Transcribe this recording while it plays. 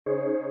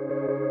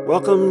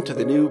Welcome to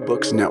the New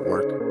Books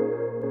Network.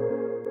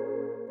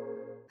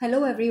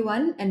 Hello,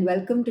 everyone, and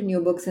welcome to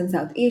New Books in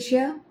South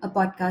Asia, a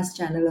podcast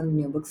channel on the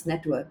New Books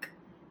Network.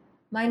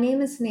 My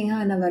name is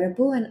Sneha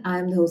Anavarapu, and I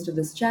am the host of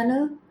this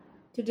channel.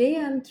 Today,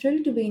 I am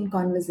thrilled to be in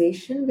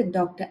conversation with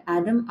Dr.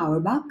 Adam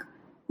Auerbach,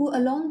 who,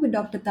 along with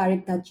Dr.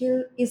 Tariq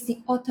Thachil, is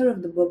the author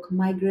of the book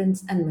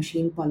Migrants and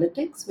Machine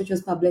Politics, which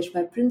was published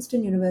by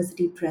Princeton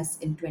University Press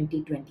in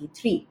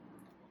 2023.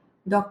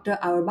 Dr.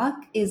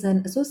 Auerbach is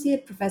an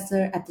associate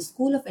professor at the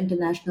School of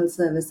International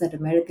Service at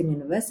American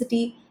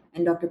University,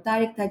 and Dr.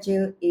 Tariq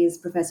Thachil is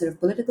professor of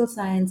political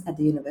science at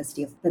the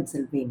University of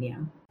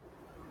Pennsylvania.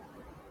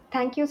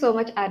 Thank you so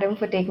much, Adam,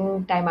 for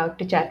taking time out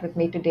to chat with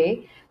me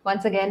today.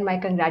 Once again, my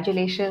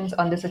congratulations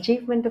on this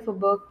achievement of a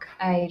book.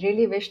 I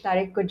really wish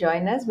Tariq could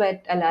join us,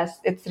 but alas,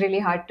 it's really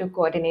hard to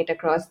coordinate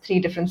across three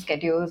different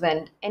schedules.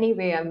 And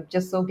anyway, I'm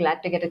just so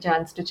glad to get a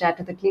chance to chat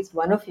with at least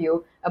one of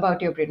you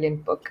about your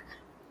brilliant book.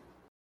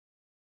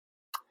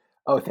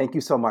 Oh, thank you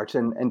so much.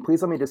 And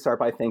please let me just start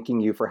by thanking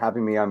you for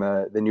having me on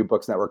the New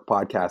Books Network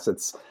podcast.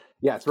 It's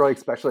really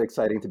especially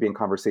exciting to be in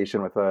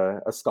conversation with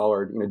a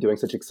scholar, doing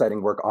such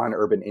exciting work on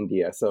urban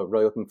India. So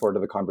really looking forward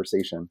to the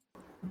conversation.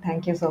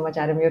 Thank you so much,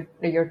 Adam.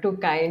 You're too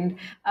kind.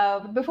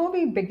 Before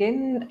we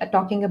begin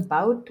talking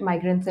about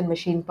migrants and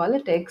machine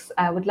politics,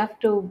 I would love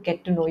to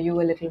get to know you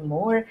a little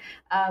more.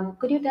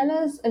 Could you tell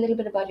us a little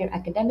bit about your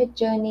academic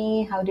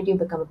journey? How did you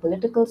become a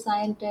political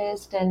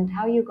scientist, and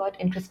how you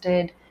got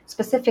interested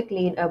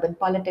specifically in urban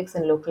politics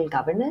and local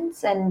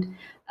governance? And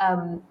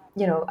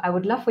I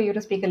would love for you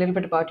to speak a little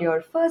bit about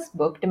your first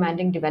book,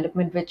 Demanding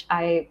Development, which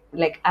I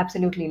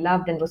absolutely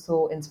loved and was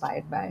so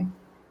inspired by.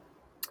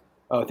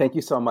 Oh, thank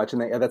you so much.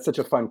 And that's such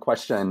a fun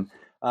question.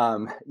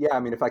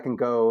 If I can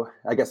go,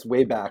 I guess,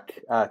 way back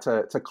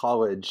to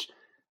college.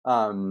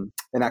 And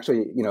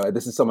actually,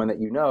 this is someone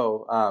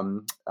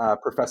that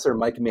Professor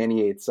Mike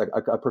Maniates,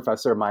 a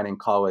professor of mine in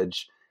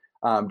college,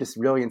 just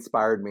really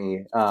inspired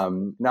me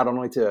not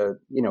only to,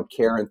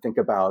 care and think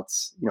about,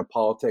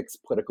 politics,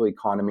 political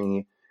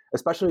economy,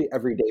 especially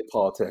everyday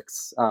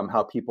politics,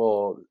 how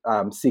people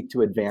seek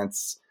to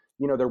advance,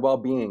 their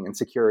well-being and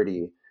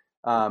security.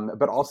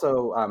 But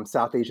also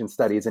South Asian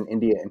studies in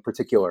India in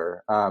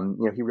particular.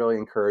 He really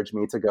encouraged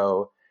me to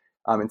go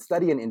and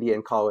study in India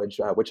in college,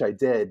 which I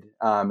did.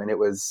 And it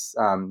was,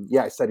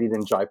 I studied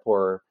in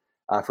Jaipur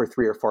for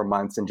 3 or 4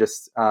 months and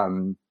just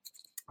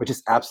was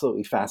just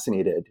absolutely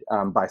fascinated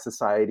by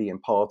society and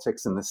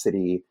politics in the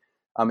city.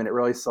 And it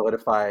really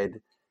solidified,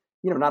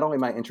 not only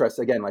my interest,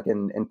 again, like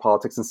in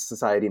politics and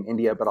society in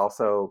India, but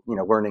also,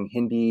 learning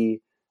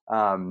Hindi.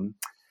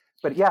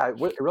 But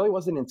it really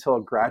wasn't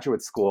until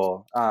graduate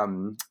school.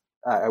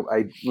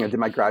 I did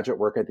my graduate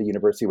work at the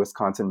University of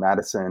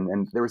Wisconsin-Madison,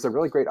 and there was a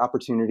really great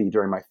opportunity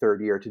during my third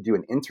year to do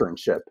an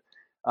internship,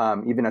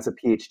 even as a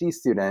PhD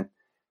student.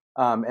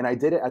 And I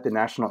did it at the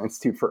National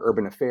Institute for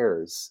Urban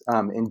Affairs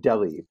in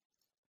Delhi.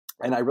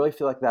 And I really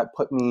feel like that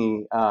put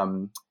me,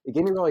 it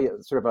gave me really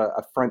sort of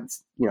a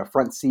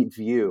front seat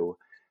view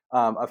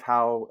of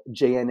how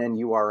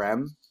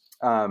JNNURM,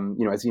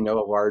 as you know,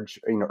 a large,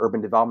 urban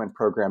development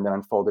program that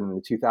unfolded in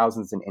the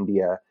 2000s in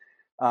India,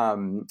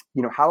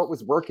 how it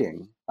was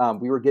working.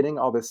 We were getting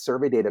all this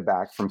survey data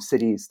back from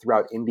cities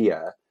throughout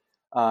India,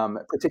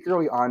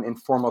 particularly on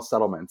informal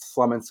settlements,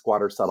 slum and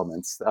squatter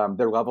settlements,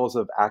 their levels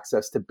of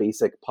access to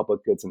basic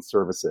public goods and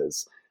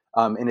services,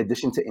 in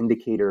addition to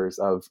indicators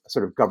of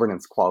sort of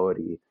governance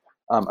quality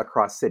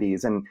across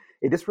cities. And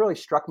it just really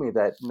struck me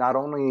that not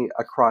only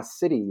across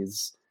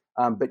cities,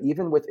 but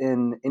even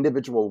within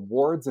individual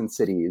wards and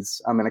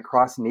cities and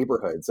across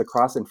neighborhoods,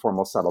 across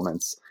informal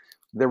settlements,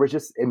 there was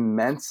just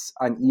immense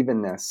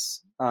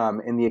unevenness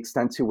in the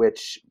extent to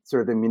which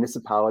sort of the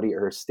municipality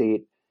or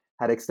state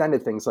had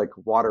extended things like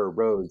water,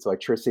 roads,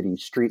 electricity,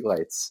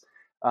 streetlights.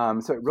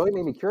 So it really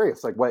made me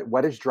curious, like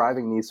what is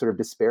driving these sort of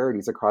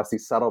disparities across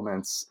these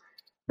settlements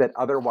that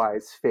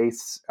otherwise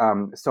face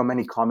so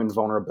many common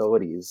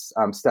vulnerabilities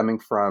stemming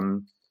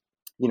from,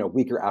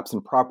 weaker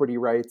absent property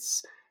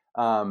rights,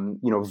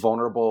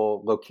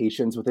 vulnerable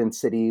locations within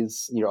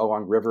cities,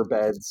 along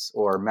riverbeds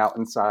or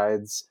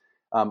mountainsides,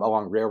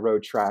 along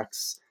railroad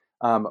tracks.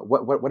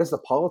 What is the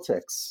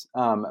politics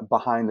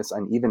behind this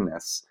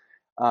unevenness?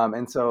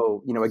 And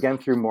so, again,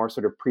 through more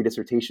sort of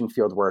pre-dissertation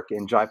field work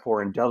in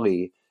Jaipur and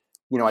Delhi,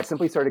 I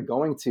simply started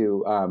going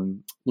to,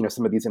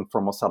 some of these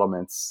informal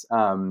settlements,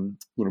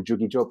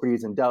 Jhuggi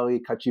Jhopris in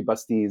Delhi, Kachi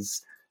Bastis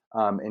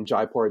in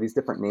Jaipur, these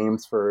different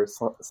names for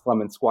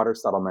slum and squatter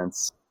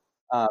settlements.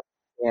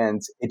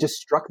 And it just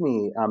struck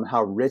me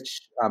how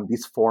rich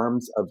these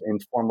forms of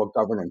informal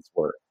governance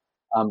were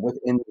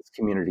within these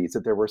communities,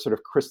 that there were sort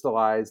of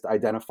crystallized,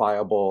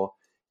 identifiable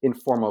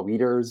informal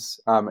leaders.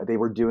 They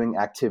were doing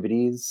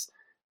activities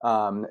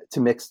to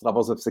mixed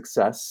levels of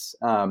success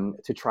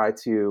to try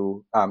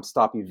to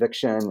stop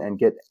eviction and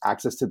get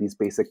access to these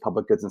basic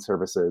public goods and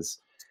services.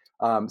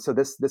 So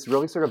this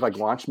really sort of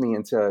launched me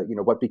into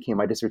what became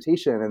my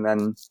dissertation, and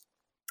then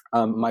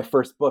my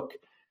first book,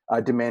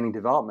 Demanding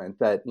Development.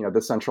 That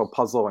the central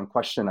puzzle and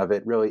question of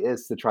it really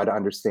is to try to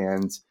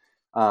understand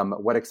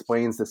what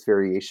explains this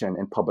variation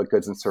in public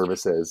goods and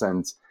services.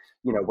 And,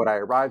 what I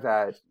arrive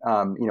at,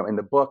 in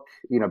the book,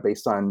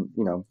 based on,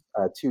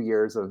 2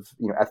 years of,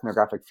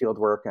 ethnographic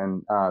fieldwork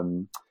and,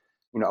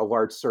 a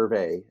large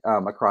survey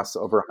across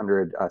over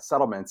 100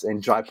 settlements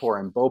in Jaipur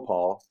and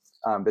Bhopal,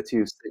 the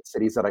two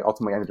cities that I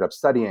ultimately ended up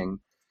studying,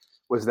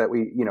 was that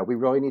we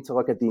really need to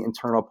look at the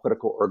internal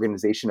political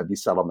organization of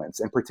these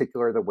settlements, in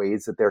particular the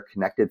ways that they're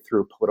connected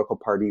through political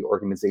party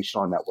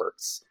organizational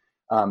networks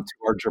to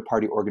larger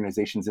party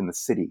organizations in the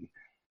city.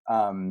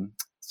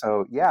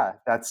 So yeah,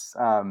 that's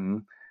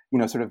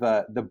sort of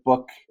the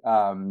book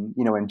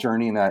and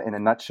journey in a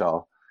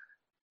nutshell.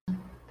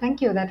 Thank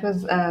you. That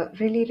was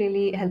really,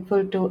 really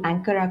helpful to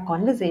anchor our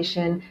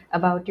conversation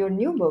about your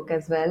new book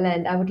as well.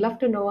 And I would love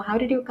to know, how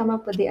did you come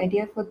up with the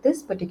idea for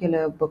this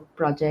particular book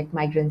project,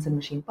 Migrants and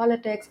Machine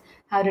Politics?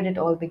 How did it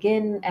all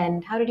begin?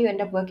 And how did you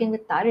end up working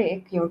with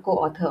Tariq, your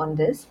co-author, on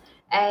this?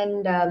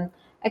 And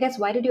I guess,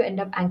 why did you end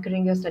up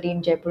anchoring your study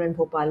in Jaipur and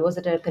Bhopal? Was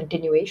it a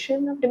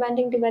continuation of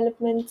Demanding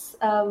Development's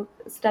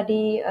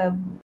study?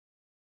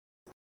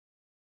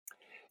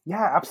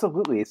 Yeah,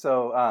 absolutely.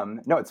 So,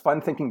 no, it's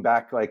fun thinking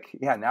back,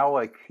 now,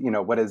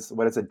 what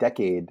is a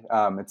decade?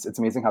 It's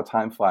amazing how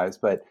time flies.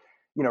 But,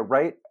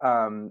 right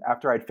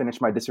after I'd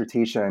finished my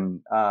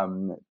dissertation,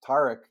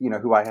 Tariq,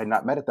 who I had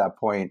not met at that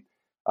point,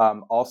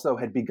 also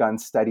had begun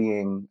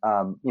studying,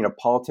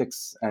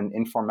 politics and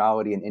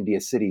informality in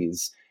India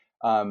cities,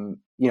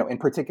 in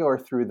particular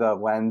through the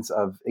lens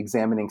of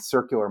examining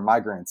circular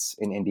migrants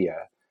in India.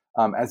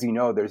 As you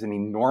know, there's an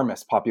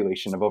enormous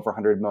population of over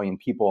 100 million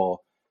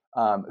people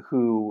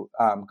who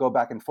go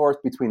back and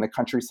forth between the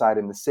countryside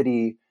and the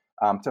city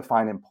to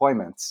find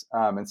employment.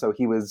 And so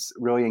he was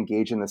really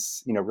engaged in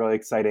this, really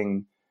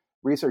exciting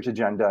research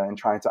agenda and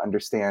trying to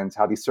understand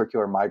how these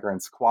circular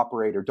migrants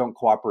cooperate or don't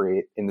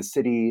cooperate in the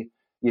city.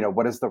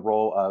 What is the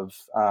role of,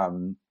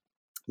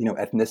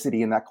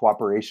 ethnicity in that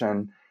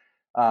cooperation?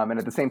 And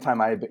at the same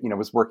time, I,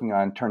 was working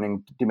on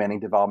turning Demanding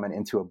Development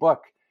into a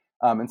book.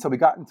 And so we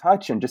got in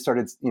touch and just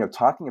started,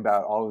 talking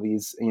about all of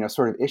these,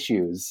 sort of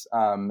issues.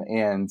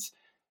 And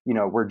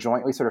we're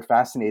jointly sort of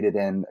fascinated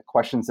in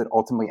questions that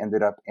ultimately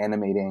ended up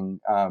animating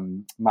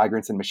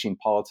Migrants and Machine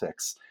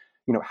Politics.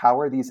 How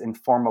are these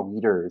informal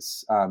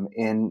leaders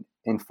in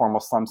informal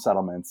slum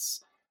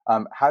settlements?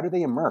 How do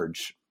they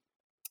emerge?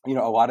 A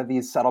lot of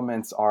these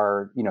settlements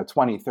are,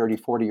 20, 30,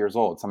 40 years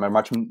old. Some are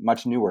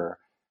much newer.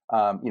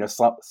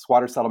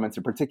 Squatter settlements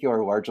in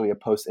particular are largely a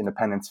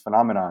post-independence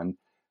phenomenon.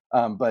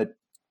 But,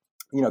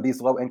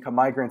 these low-income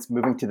migrants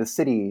moving to the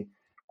city,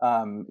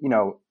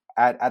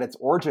 at its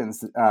origins,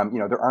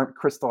 there aren't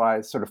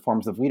crystallized sort of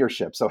forms of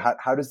leadership. So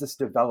how does this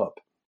develop?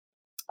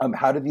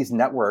 How do these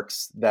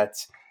networks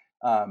that,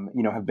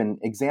 have been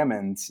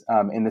examined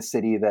in the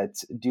city that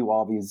do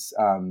all these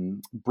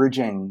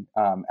bridging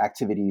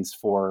activities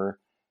for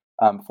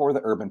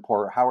the urban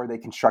poor, how are they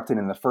constructed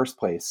in the first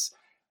place?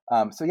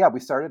 So yeah, we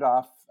started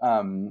off,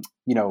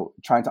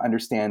 trying to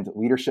understand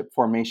leadership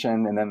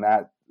formation, and then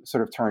that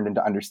sort of turned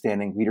into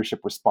understanding leadership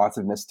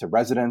responsiveness to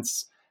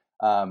residents.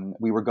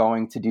 We were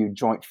going to do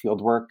joint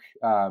field work,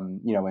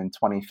 in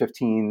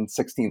 2015,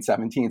 16,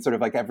 17, sort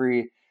of like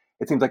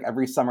it seems like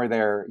every summer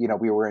there,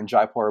 we were in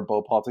Jaipur or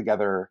Bhopal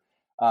together.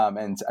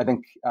 And I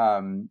think,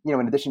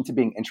 in addition to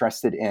being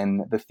interested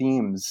in the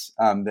themes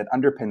that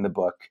underpin the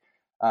book,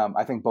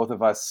 I think both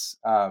of us,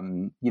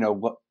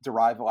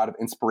 derive a lot of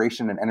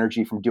inspiration and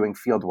energy from doing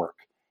field work.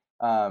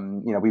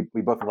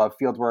 We both love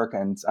field work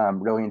and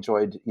really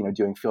enjoyed,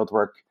 doing field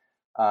work,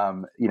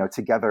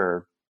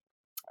 together.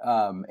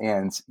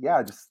 And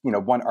yeah, just,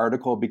 one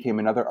article became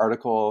another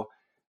article.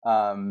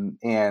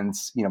 And,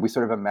 we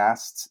sort of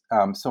amassed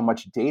so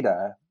much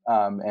data.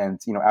 And,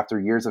 after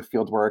years of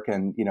field work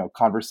and,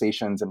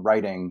 conversations and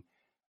writing,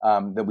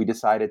 that we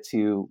decided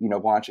to,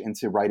 launch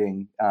into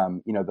writing,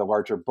 the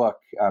larger book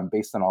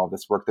based on all of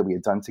this work that we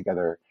had done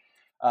together.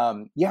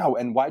 And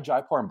why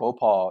Jaipur and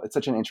Bhopal? It's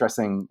such an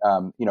interesting,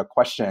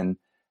 question.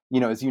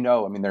 As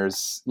I mean,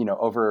 there's,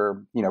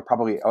 over,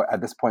 probably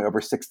at this point, over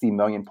 60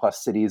 million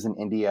plus cities in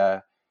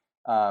India,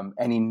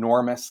 an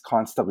enormous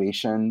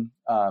constellation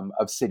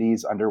of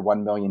cities under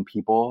 1 million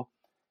people.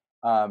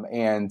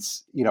 And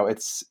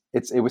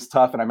it was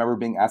tough. And I remember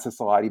being asked this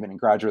a lot, even in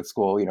graduate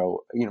school,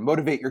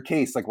 motivate your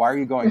case. Like, why are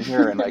you going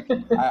here? And like,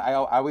 I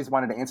always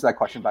wanted to answer that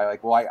question by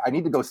like, well, I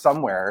need to go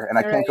somewhere and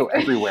I can't go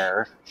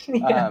everywhere.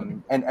 Yeah.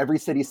 And every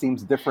city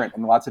seems different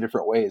in lots of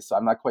different ways. So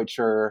I'm not quite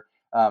sure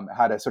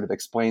how to sort of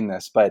explain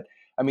this, but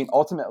I mean,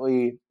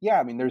 ultimately, yeah,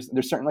 I mean, there's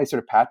certainly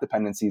sort of path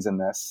dependencies in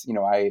this.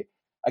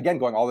 Again,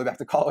 going all the way back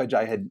to college,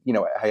 I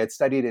had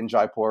studied in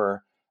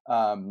Jaipur.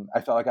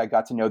 I felt like I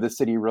got to know the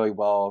city really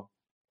well.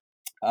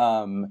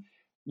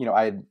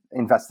 I had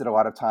invested a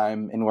lot of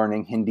time in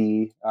learning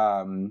Hindi,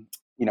 and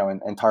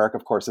Tariq,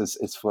 of course,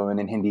 is fluent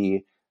in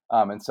Hindi.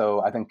 And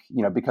so I think,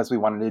 because we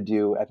wanted to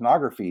do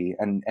ethnography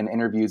and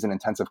interviews and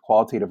intensive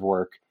qualitative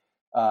work,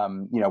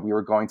 we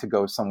were going to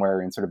go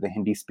somewhere in sort of the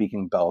Hindi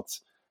speaking belt.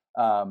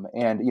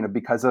 And,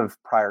 because of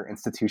prior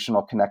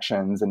institutional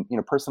connections and,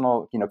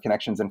 personal,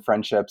 connections and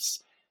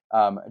friendships,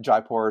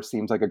 Jaipur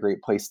seems like a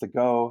great place to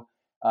go.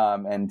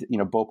 And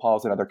Bhopal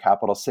is another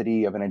capital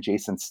city of an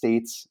adjacent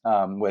state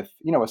with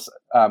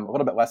a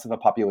little bit less of a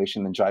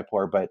population than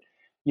Jaipur, but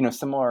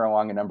similar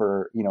along a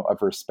number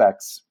of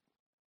respects,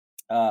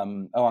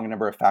 along a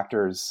number of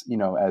factors,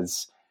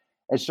 as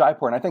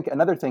Jaipur. And I think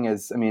another thing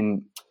is, I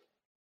mean,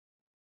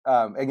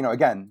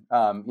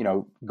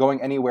 going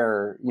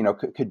anywhere,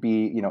 could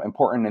be,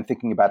 important, and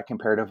thinking about it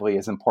comparatively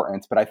is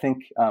important. But I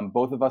think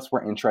both of us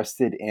were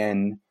interested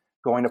in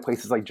going to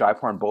places like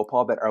Jaipur and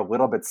Bhopal that are a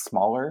little bit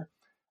smaller.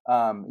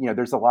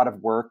 There's a lot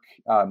of work,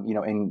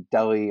 in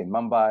Delhi and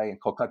Mumbai and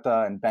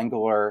Kolkata and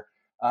Bangalore,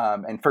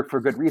 and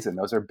for good reason.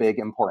 Those are big,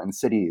 important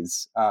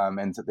cities,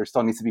 and there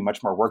still needs to be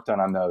much more work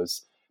done on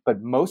those.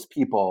 But most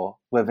people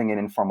living in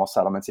informal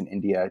settlements in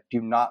India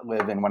do not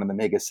live in one of the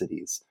mega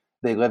cities.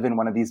 They live in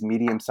one of these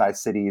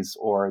medium-sized cities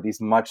or these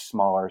much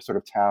smaller sort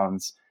of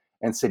towns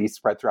and cities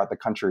spread throughout the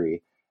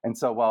country. And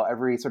so while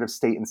every sort of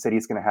state and city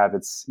is going to have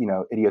its,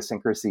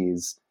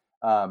 idiosyncrasies,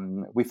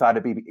 we thought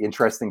it'd be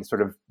interesting to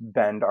sort of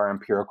bend our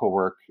empirical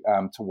work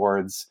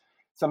towards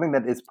something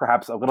that is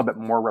perhaps a little bit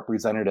more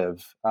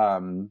representative,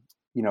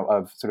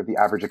 of sort of the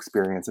average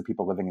experience of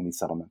people living in these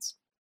settlements.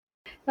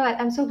 No,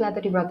 I'm so glad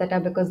that you brought that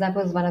up, because that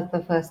was one of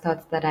the first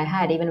thoughts that I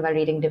had, even while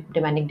reading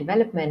Demanding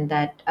Development,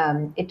 that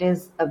it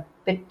is a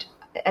bit,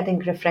 I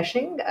think,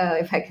 refreshing,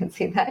 if I can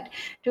say that,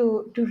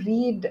 to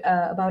read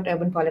about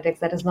urban politics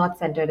that is not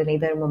centered in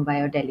either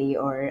Mumbai or Delhi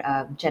or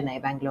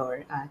Chennai,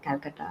 Bangalore,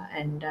 Calcutta.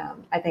 And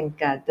I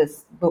think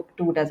this book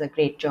too does a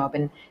great job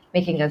in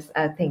making us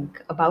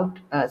think about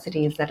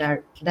cities that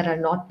are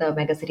not the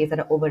mega cities that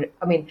are over.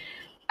 I mean,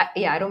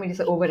 I don't mean to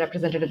say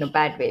overrepresented in a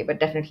bad way, but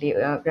definitely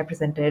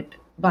represented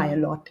by a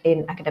lot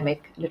in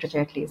academic literature,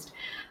 at least.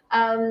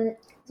 So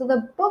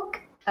the book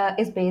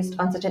is based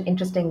on such an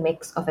interesting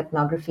mix of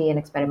ethnography and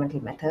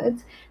experimental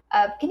methods.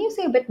 Can you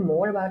say a bit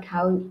more about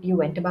how you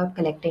went about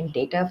collecting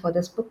data for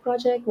this book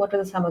project? What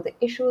were some of the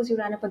issues you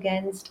ran up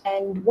against?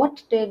 And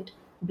what did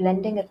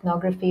blending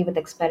ethnography with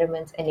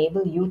experiments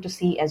enable you to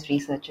see as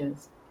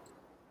researchers?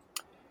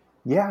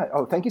 Yeah.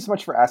 Oh, thank you so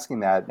much for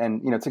asking that.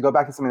 And, to go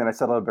back to something that I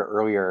said a little bit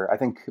earlier, I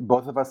think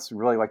both of us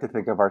really like to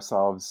think of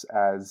ourselves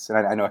as, and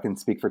I know I can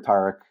speak for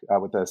Tariq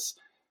with this,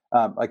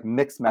 like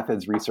mixed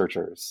methods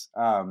researchers,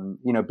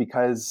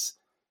 because,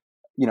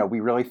 we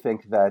really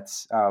think that,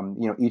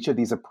 each of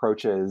these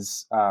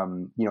approaches,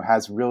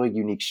 has really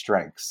unique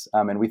strengths.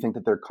 And we think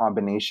that their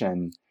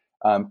combination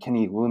can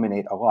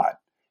illuminate a lot.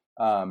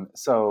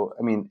 So,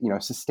 I mean,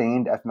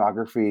 sustained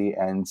ethnography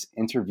and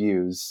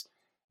interviews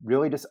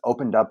really just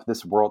opened up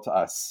this world to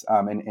us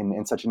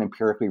in such an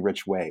empirically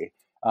rich way.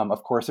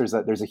 Of course, there's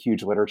a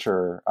huge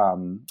literature,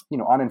 on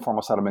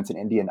informal settlements in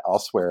India and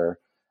elsewhere,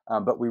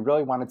 but we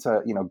really wanted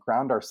to,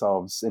 ground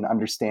ourselves in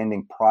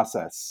understanding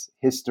process,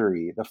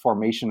 history, the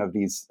formation of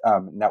these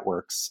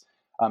networks,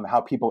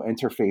 how people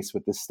interface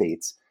with the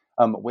states,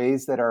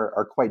 ways that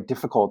are quite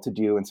difficult to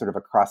do in sort of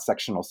a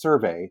cross-sectional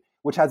survey,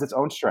 which has its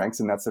own strengths,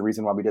 and that's the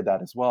reason why we did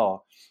that as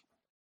well.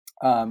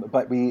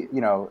 But we,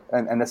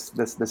 and this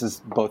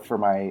is both for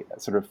my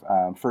sort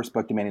of first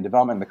book, Demanding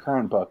Development, and the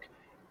current book,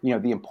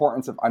 the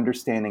importance of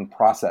understanding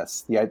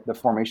process, the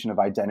formation of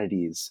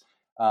identities,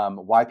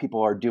 why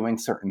people are doing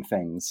certain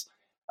things.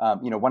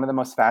 One of the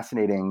most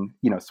fascinating,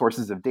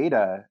 sources of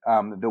data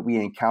that we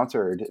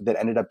encountered that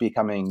ended up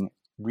becoming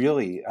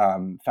really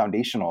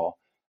foundational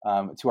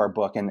to our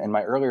book and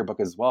my earlier book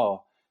as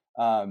well,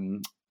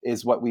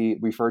 is what we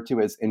refer to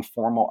as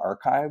informal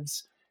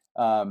archives.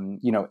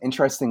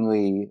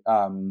 Interestingly,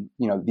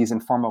 these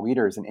informal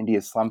leaders in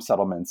India's slum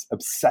settlements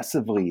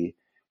obsessively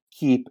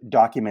keep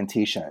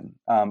documentation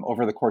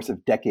over the course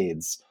of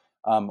decades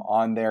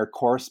on their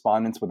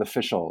correspondence with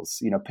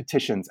officials,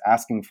 petitions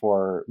asking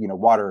for,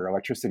 water,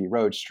 electricity,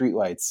 roads,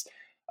 streetlights,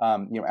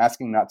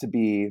 asking not to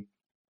be,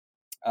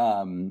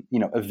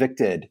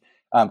 evicted,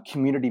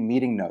 community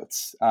meeting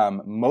notes.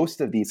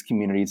 Most of these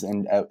communities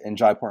in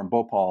Jaipur and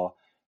Bhopal,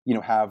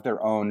 have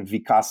their own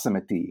Vikas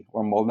Samiti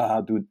or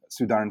Moldaha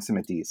Sudaran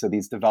Samiti. So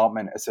these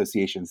development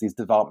associations, these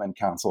development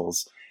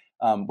councils,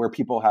 where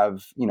people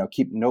have,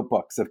 keep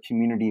notebooks of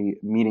community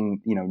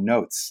meeting,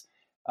 notes,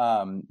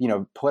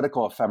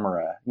 political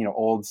ephemera,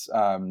 old,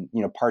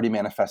 party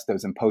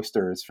manifestos and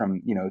posters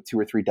from, 2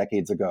 or 3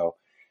 decades ago.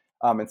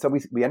 And so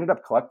we ended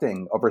up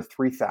collecting over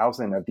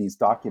 3,000 of these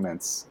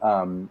documents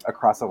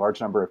across a large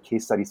number of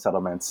case study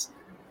settlements,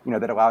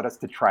 that allowed us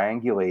to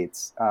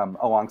triangulate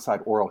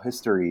alongside oral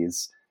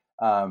histories,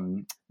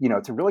 to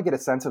really get a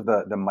sense of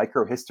the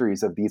micro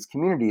histories of these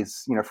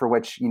communities, for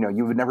which,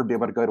 you would never be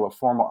able to go to a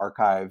formal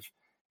archive,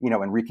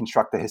 and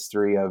reconstruct the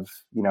history of,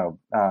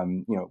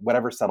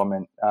 whatever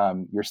settlement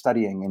you're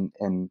studying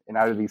in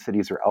either of these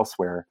cities or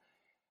elsewhere.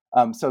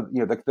 So,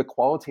 the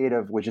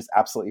qualitative was just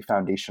absolutely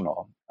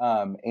foundational.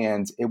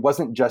 And it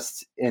wasn't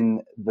just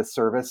in the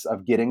service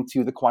of getting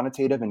to the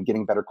quantitative and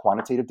getting better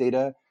quantitative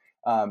data.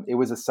 It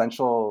was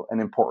essential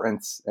and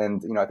important.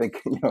 And, I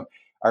think,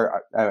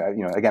 our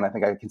again, I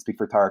think I can speak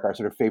for Tariq, our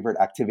sort of favorite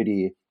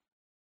activity,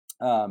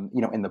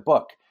 in the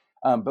book,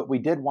 But we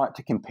did want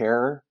to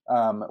compare.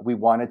 We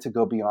wanted to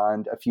go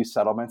beyond a few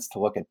settlements to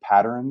look at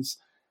patterns.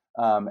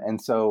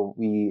 And so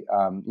we,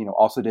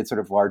 also did sort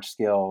of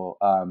large-scale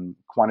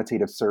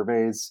quantitative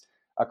surveys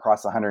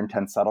across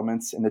 110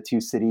 settlements in the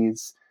two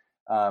cities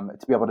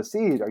to be able to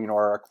see,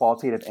 our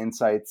qualitative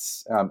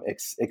insights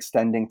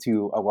extending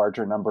to a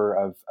larger number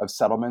of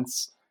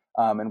settlements.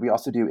 And we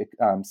also do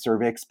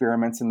survey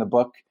experiments in the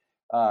book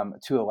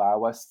to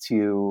allow us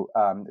to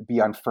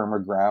be on firmer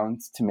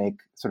ground to make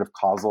sort of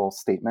causal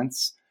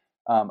statements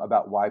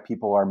about why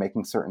people are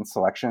making certain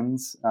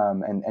selections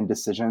and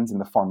decisions in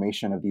the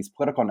formation of these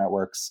political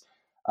networks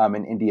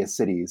in India's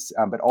cities.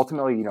 But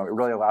ultimately, it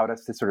really allowed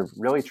us to sort of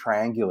really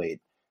triangulate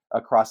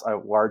across a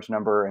large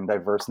number and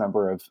diverse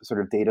number of sort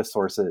of data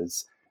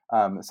sources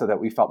so that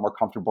we felt more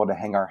comfortable to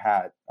hang our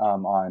hat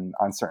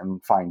on certain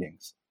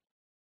findings.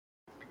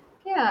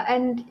 Yeah,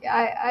 and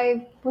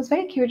I was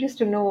very curious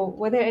to know,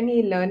 were there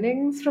any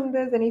learnings from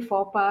this, any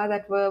faux pas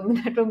that were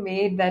that were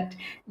made that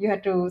you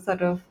had to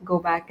sort of go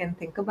back and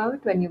think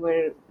about when you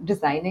were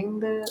designing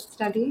the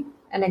study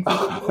and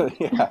executing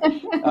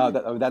it?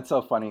 Yeah, that's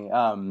so funny.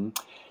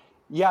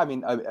 Yeah, I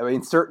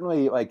mean,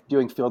 certainly, like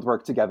doing field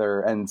work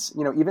together, and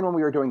even when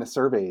we were doing the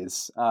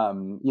surveys,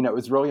 it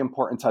was really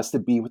important to us to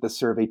be with the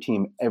survey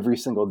team every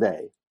single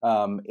day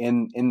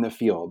in the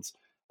fields.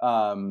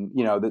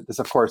 This,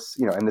 of course,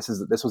 and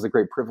this was a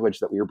great privilege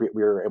that we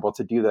were able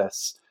to do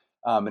this.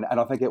 And I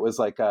don't think it was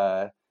like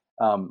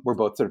we're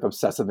both sort of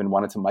obsessive and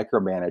wanted to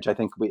micromanage. I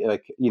think we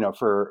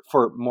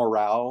for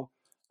morale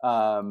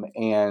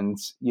and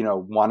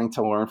wanting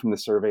to learn from the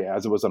survey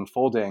as it was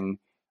unfolding.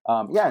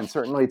 And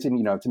certainly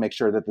to make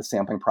sure that the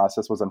sampling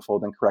process was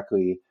unfolding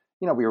correctly.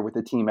 We were with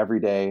the team every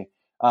day.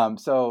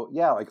 So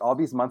yeah, like all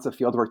these months of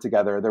field work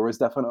together, there was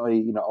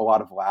definitely a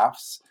lot of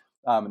laughs.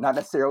 Not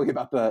necessarily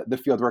about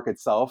the field work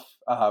itself,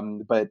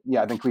 but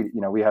yeah, I think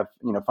we have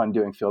fun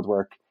doing field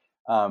work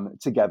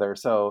together.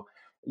 So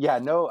yeah,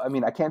 no, I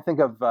mean I can't think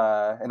of,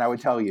 and I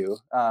would tell you,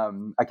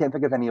 I can't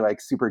think of any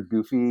like super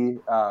goofy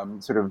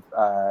sort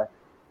of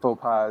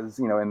faux pas,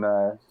 in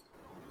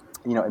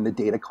the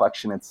data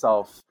collection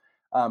itself.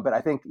 But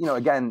I think,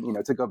 again,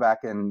 to go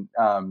back and,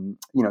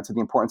 to the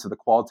importance of the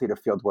qualitative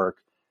field work,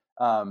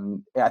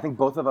 I think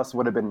both of us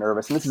would have been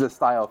nervous, and this is a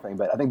style thing,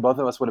 but I think both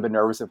of us would have been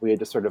nervous if we had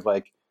just sort of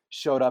like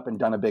showed up and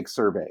done a big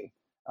survey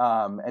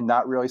and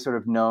not really sort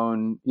of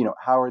known,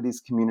 how are these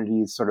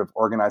communities sort of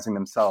organizing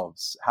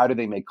themselves? How do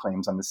they make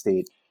claims on the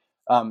state?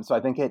 So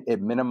I think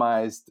it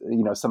minimized,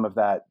 some of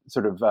that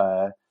sort of,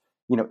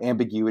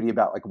 ambiguity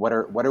about like what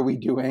are we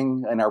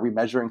doing and are we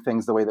measuring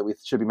things the way that we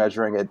should be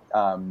measuring it.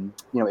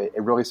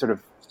 It really sort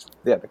of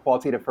the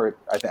qualitative part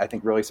I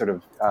think really sort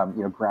of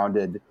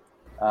grounded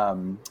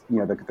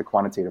the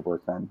quantitative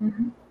work then.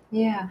 Mm-hmm.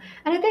 Yeah,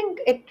 and I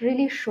think it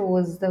really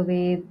shows the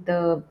way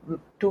the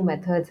two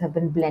methods have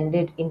been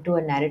blended into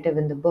a narrative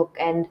in the book.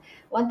 And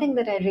one thing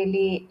that I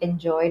really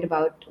enjoyed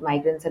about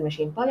Migrants and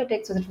Machine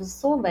Politics was it was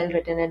so well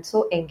written and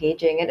so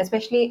engaging. And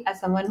especially as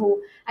someone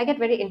who I get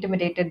very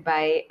intimidated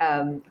by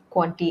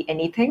quanti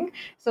anything.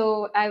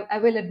 So I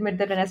will admit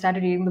that when I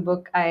started reading the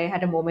book, I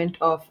had a moment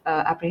of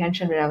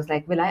apprehension where I was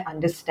like, will I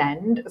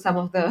understand some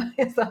of the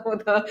some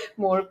of the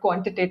more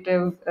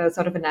quantitative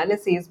sort of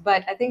analyses?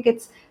 But I think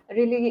it's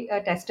really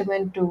a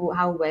testament to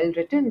how well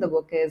written the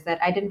book is, that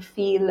I didn't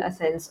feel a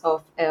sense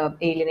of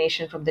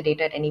alienation from the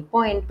data at any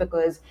point,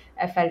 because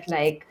I felt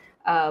like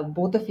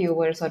both of you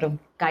were sort of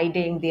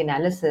guiding the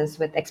analysis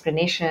with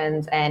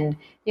explanations and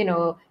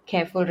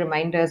careful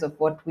reminders of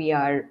what we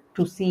are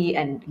to see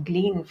and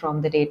glean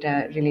from the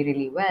data really,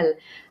 really well.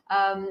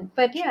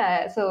 But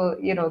yeah, so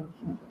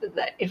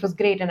it was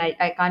great, and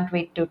I can't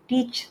wait to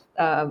teach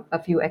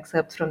a few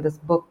excerpts from this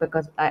book,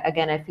 because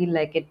I feel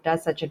like it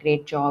does such a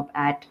great job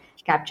at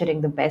capturing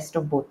the best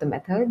of both the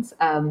methods,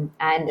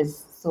 and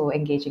is so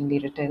engagingly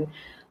written.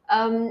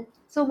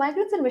 So,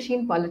 Migrants and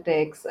Machine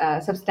Politics,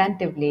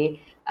 substantively,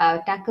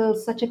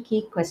 tackles such a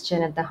key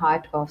question at the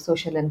heart of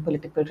social and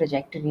political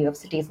trajectory of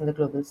cities in the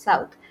global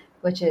south,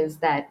 which is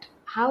that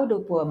how do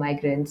poor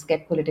migrants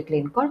get politically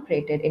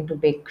incorporated into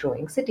big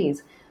growing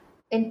cities?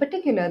 In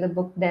particular, the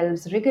book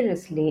delves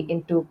rigorously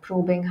into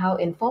probing how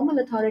informal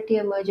authority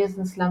emerges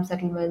in slum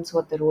settlements,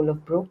 what the role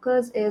of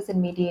brokers is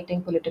in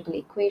mediating political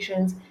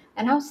equations,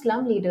 and how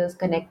slum leaders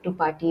connect to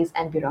parties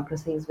and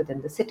bureaucracies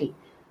within the city.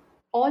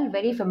 All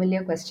very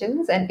familiar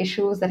questions and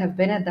issues that have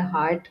been at the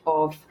heart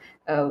of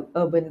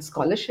urban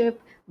scholarship,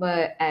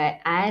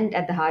 and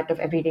at the heart of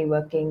everyday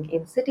working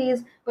in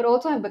cities, but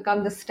also have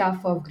become the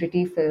stuff of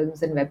gritty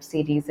films and web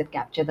series that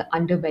capture the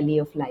underbelly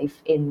of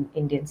life in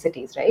Indian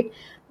cities, right?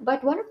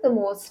 But one of the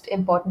most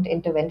important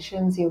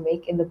interventions you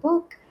make in the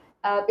book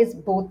is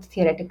both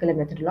theoretical and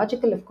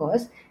methodological, of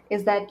course,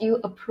 is that you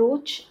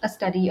approach a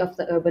study of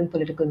the urban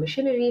political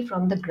machinery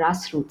from the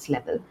grassroots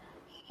level.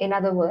 In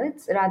other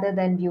words, rather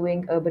than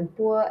viewing urban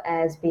poor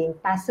as being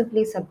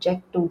passively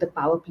subject to the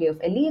power play of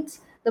elites,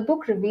 the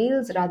book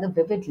reveals rather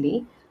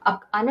vividly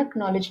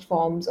unacknowledged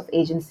forms of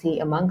agency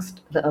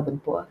amongst the urban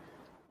poor.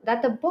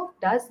 that the book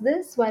does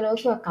this while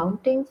also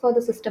accounting for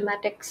the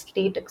systematic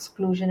state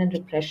exclusion and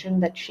repression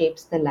that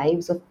shapes the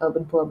lives of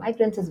urban poor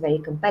migrants is very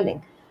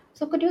compelling.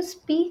 So, could you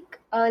speak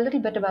a little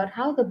bit about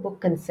how the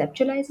book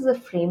conceptualizes a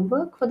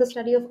framework for the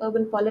study of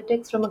urban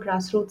politics from a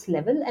grassroots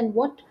level, and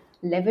what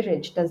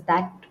leverage does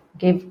that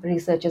give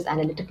researchers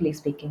analytically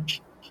speaking?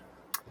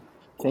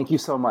 Thank you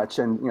so much,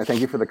 and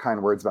thank you for the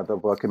kind words about the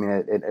book. I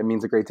mean, it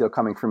means a great deal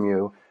coming from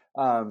you.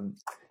 Um,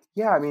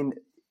 yeah, I mean,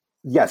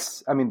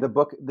 yes, I mean the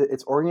book,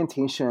 its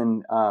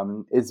orientation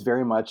is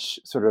very much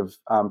sort of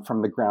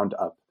from the ground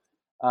up.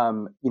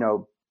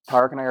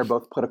 Tariq and I are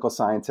both political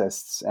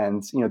scientists,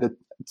 and the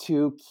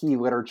two key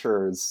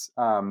literatures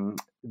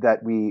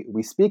that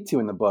we speak to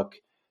in the book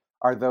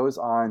are those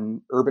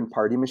on urban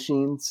party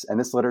machines. And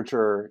this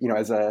literature,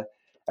 as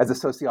a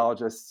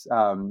sociologist,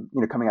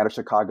 coming out of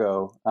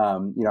Chicago,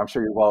 I'm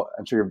sure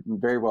you're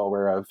very well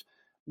aware of,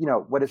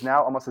 what is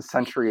now almost a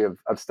century of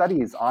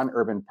studies on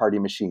urban party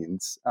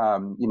machines.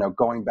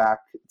 Going back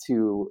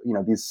to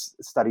these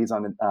studies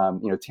on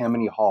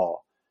Tammany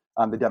Hall,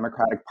 the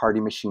Democratic Party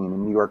machine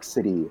in New York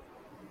City.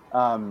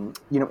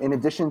 In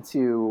addition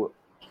to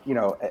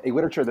a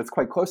literature that's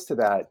quite close to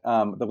that,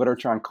 the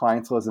literature on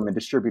clientelism and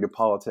distributed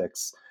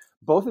politics.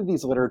 Both of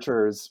these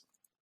literatures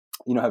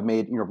have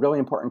made really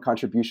important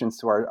contributions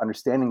to our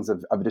understandings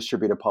of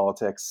distributed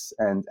politics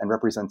and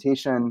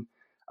representation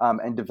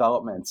and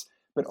development.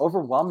 But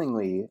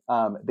overwhelmingly,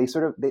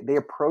 they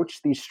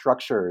approach these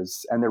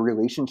structures and the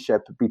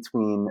relationship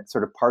between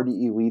sort of party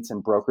elites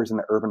and brokers in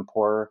the urban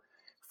poor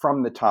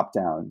from the top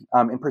down,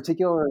 in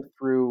particular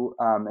through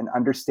an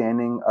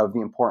understanding of the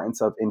importance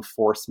of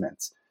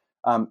enforcement.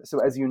 So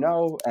as you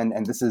know,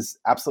 and this is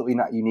absolutely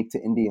not unique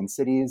to Indian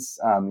cities,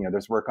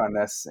 there's work on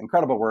this,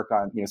 incredible work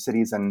on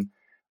cities in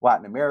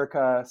Latin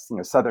America,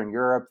 Southern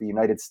Europe, the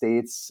United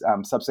States,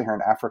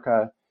 Sub-Saharan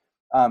Africa,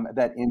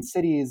 that in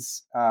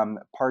cities,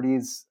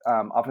 parties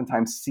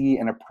oftentimes see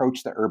and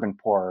approach the urban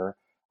poor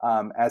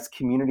as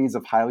communities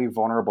of highly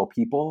vulnerable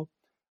people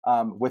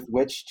with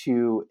which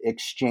to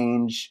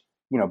exchange,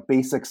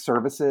 basic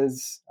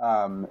services,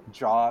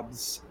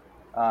 jobs,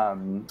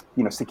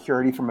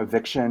 security from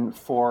eviction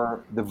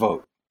for the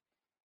vote.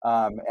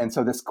 And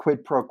so this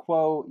quid pro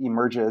quo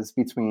emerges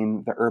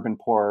between the urban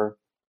poor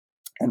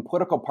and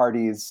political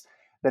parties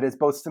that is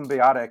both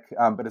symbiotic,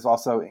 but is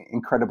also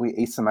incredibly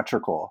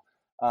asymmetrical.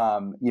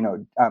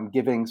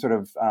 Giving sort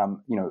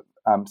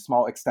of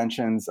small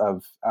extensions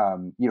of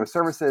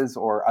services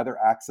or other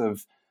acts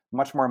of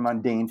much more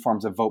mundane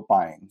forms of vote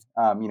buying.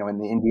 In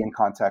the Indian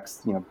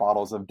context,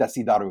 bottles of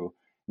desi daru,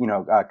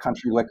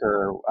 country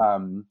liquor,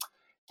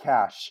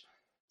 cash.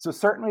 So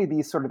certainly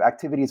these sort of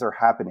activities are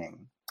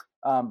happening.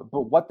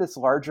 But what this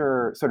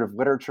larger sort of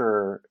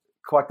literature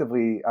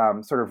collectively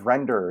sort of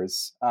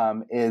renders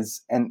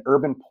is an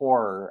urban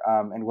poor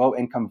and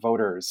low-income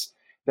voters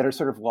that are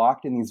sort of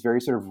locked in these very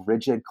sort of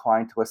rigid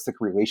clientelistic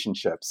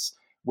relationships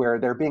where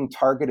they're being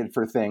targeted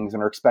for things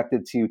and are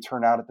expected to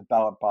turn out at the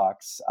ballot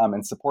box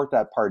and support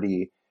that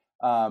party.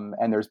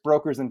 And there's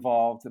brokers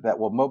involved that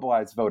will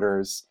mobilize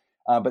voters.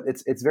 But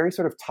it's very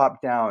sort of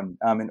top-down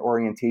in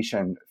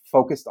orientation,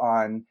 focused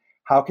on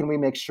how can we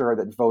make sure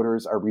that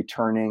voters are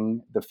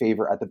returning the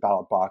favor at the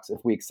ballot box if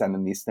we extend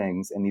them these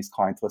things in these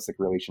clientelistic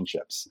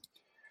relationships.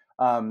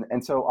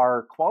 And so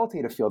our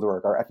qualitative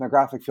fieldwork, our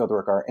ethnographic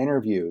fieldwork, our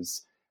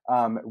interviews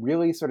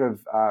really sort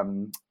of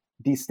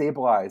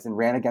destabilized and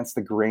ran against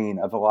the grain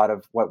of a lot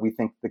of what we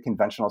think the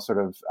conventional sort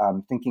of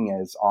thinking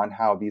is on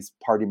how these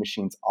party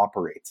machines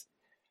operate.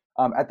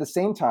 At the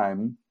same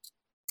time,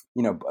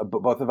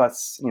 both of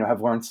us,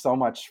 have learned so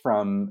much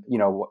from,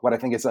 what I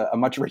think is a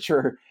much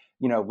richer,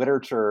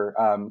 literature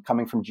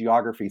coming from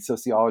geography,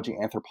 sociology,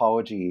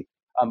 anthropology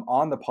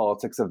on the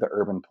politics of the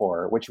urban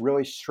poor, which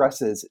really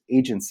stresses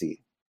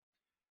agency.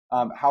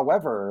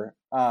 However,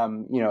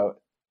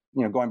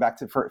 going back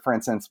to, for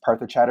instance,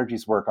 Partha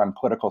Chatterjee's work on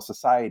political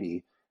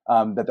society,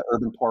 that the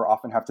urban poor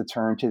often have to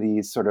turn to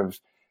these sort of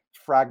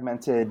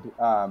fragmented,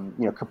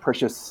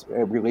 capricious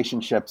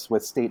relationships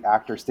with state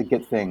actors to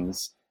get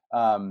things.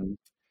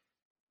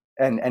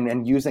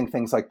 And using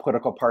things like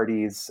political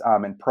parties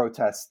and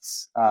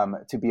protests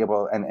to be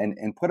able,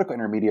 and political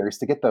intermediaries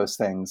to get those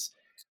things.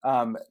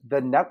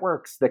 The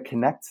networks that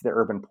connect the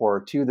urban poor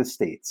to the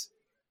states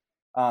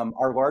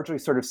are largely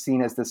sort of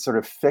seen as this sort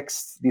of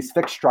these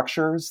fixed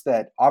structures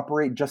that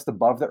operate just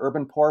above the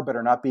urban poor, but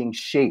are not being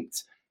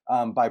shaped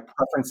by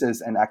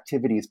preferences and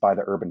activities by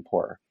the urban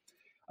poor.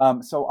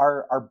 So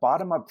our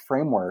bottom-up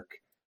framework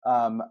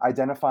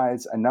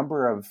identifies a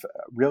number of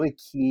really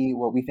key,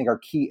 what we think are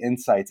key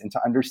insights into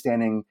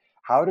understanding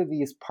how do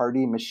these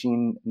party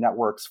machine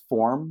networks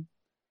form.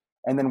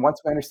 And then once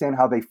we understand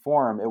how they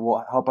form, it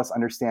will help us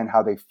understand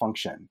how they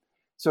function.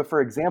 So for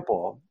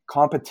example,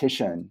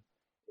 competition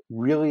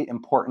really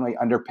importantly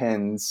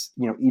underpins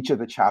each of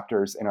the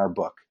chapters in our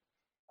book.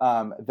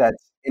 That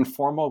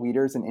informal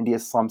leaders in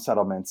India's slum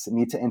settlements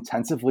need to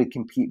intensively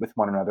compete with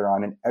one another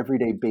on an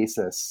everyday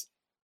basis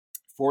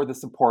for the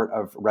support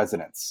of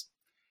residents.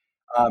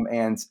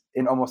 And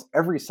in almost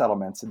every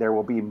settlement, there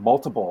will be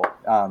multiple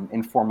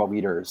informal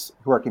leaders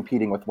who are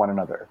competing with one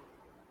another.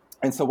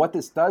 And so what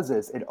this does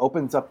is it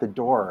opens up the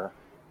door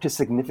to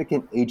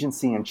significant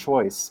agency and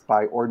choice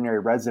by ordinary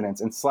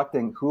residents in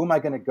selecting who am I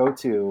going to go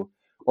to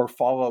or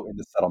follow in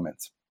the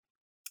settlement.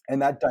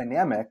 And that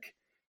dynamic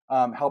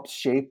helps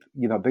shape,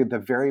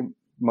 the very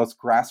most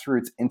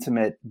grassroots,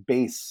 intimate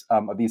base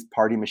of these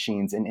party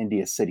machines in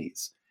India's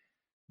cities.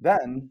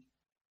 Then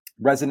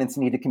residents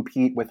need to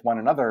compete with one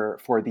another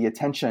for the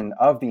attention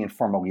of the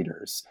informal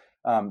leaders.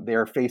 They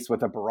are faced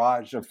with a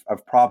barrage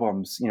of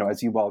problems,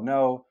 as you well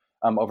know,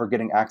 over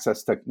getting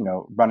access to,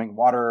 running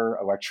water,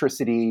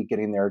 electricity,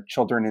 getting their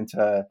children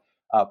into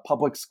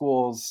public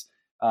schools,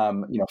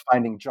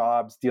 finding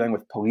jobs, dealing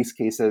with police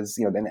cases,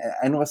 an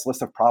endless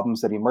list of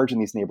problems that emerge in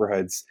these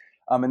neighborhoods.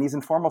 And these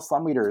informal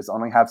slum leaders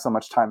only have so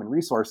much time and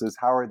resources.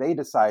 How are they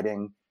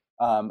deciding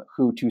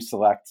who to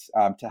select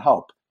to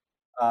help?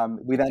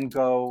 We then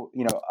go,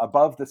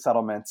 above the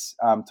settlements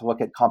to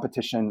look at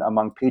competition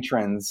among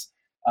patrons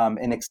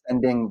and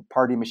extending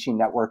party machine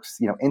networks,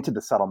 into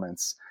the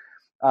settlements.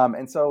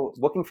 And so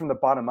looking from the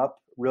bottom up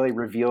really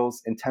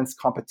reveals intense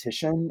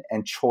competition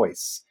and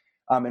choice.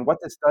 And what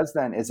this does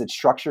then is it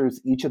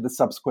structures each of the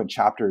subsequent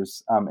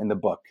chapters in the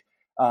book,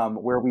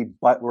 where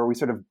we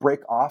sort of break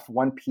off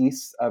one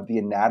piece of the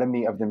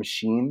anatomy of the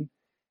machine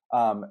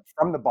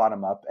from the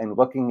bottom up and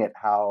looking at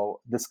how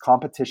this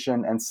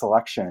competition and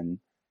selection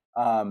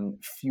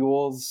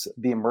fuels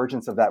the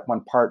emergence of that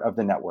one part of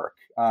the network,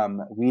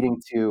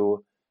 leading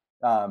to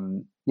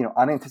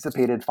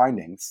unanticipated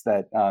findings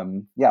that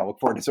look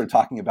forward to sort of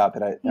talking about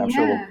that I'm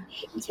sure we'll Yeah.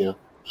 get into.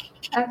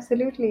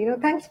 Absolutely.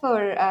 Thanks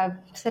for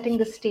setting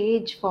the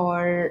stage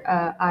for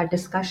our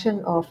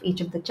discussion of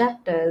each of the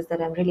chapters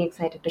that I'm really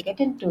excited to get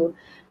into.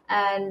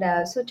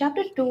 And so,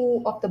 chapter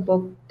two of the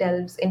book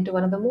delves into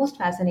one of the most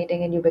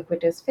fascinating and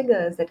ubiquitous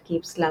figures that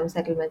keeps slum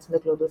settlements in the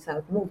global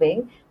south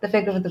moving, the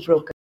figure of the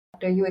broker.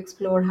 After you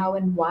explore how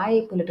and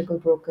why political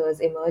brokers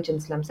emerge in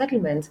slum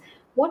settlements,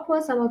 what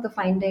were some of the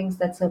findings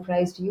that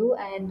surprised you,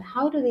 and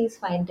how do these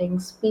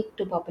findings speak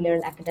to popular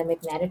and academic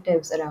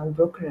narratives around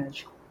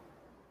brokerage?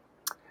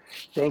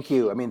 Thank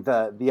you. I mean,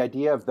 the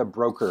idea of the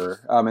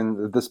broker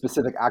and the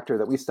specific actor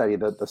that we study,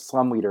 the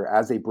slum leader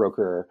as a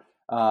broker,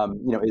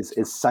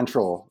 is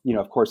central,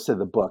 of course, to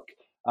the book.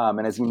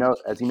 And as you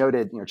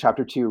noted,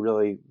 chapter two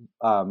really,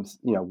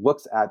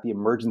 looks at the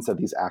emergence of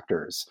these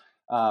actors.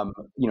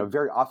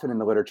 Very often in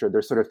the literature,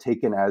 they're sort of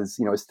taken as,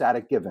 a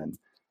static given.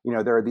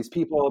 There are these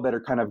people that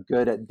are kind of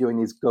good at doing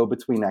these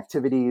go-between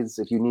activities.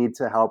 If you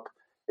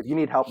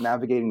need help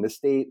navigating the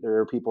state, there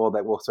are people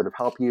that will sort of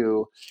help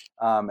you.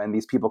 And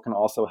these people can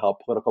also help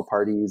political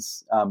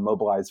parties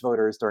mobilize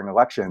voters during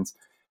elections.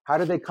 How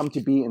did they come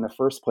to be in the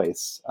first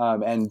place?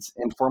 And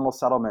informal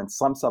settlements,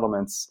 slum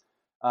settlements,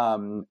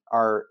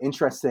 are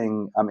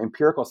interesting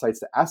empirical sites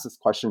to ask this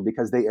question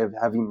because they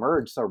have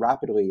emerged so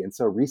rapidly and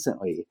so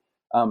recently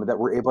that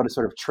we're able to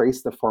sort of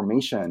trace the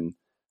formation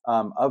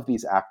of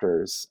these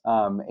actors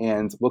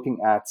and looking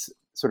at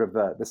sort of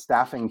the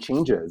staffing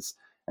changes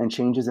and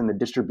changes in the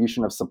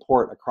distribution of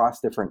support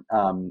across different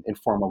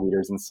informal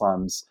leaders in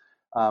slums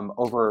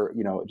over,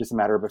 just a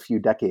matter of a few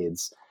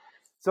decades.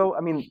 So,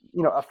 I mean,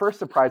 a first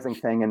surprising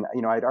thing, and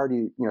I'd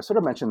already, sort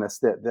of mentioned this,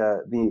 that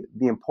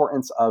the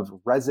importance of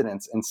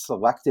residents in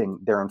selecting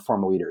their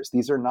informal leaders.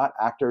 These are not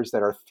actors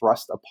that are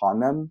thrust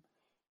upon them.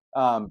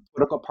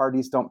 Political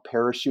parties don't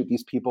parachute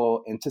these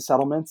people into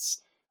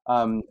settlements.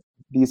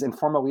 These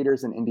informal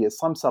leaders in India's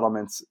slum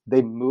settlements,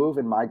 they move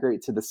and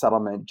migrate to the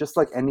settlement just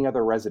like any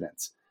other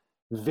residents.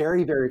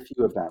 Very, very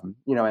few of them,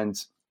 and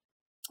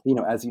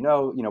as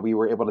we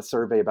were able to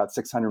survey about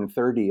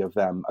 630 of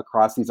them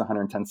across these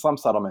 110 slum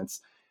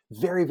settlements.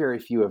 Very, very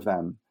few of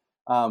them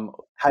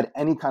had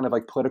any kind of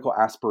like political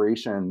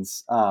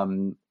aspirations,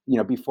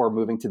 before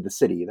moving to the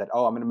city. That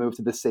I'm going to move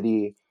to the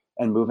city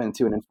and move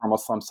into an informal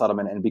slum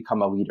settlement and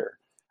become a leader.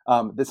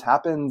 This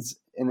happens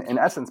in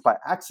essence by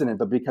accident,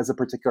 but because of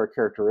particular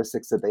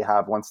characteristics that they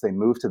have once they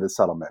move to the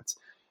settlement.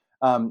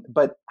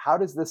 But how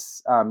does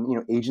this,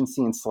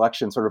 agency and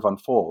selection sort of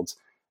unfold?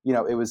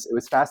 It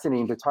was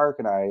fascinating to Tariq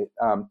and I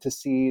to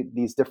see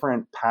these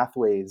different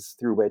pathways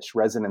through which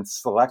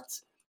residents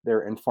select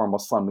their informal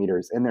slum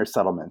leaders in their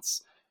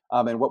settlements.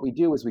 And what we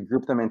do is we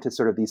group them into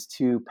sort of these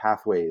two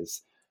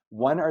pathways.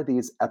 One are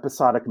these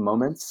episodic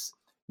moments,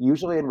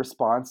 usually in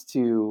response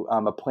to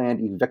a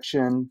planned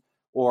eviction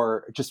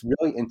or just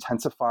really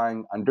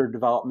intensifying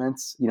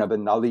underdevelopments. The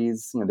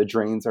nullies, the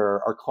drains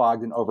are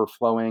clogged and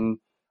overflowing.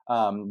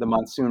 The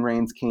monsoon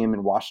rains came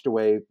and washed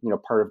away,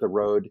 part of the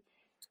road,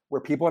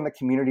 where people in the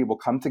community will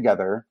come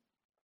together.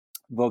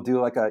 They'll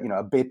do like a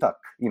betak,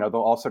 they'll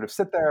all sort of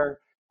sit there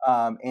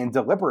and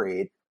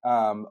deliberate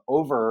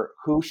over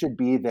who should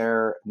be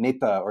their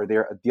neta or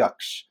their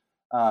adyaksh,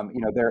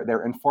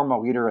 their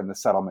informal leader in the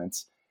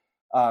settlements.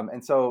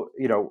 And so,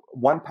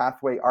 one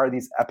pathway are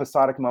these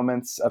episodic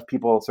moments of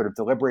people sort of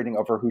deliberating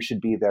over who should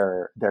be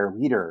their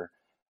leader.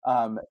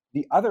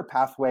 The other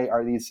pathway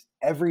are these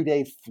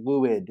everyday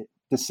fluid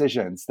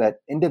decisions that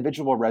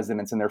individual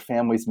residents and their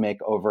families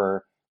make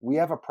over we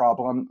have a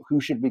problem.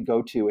 Who should we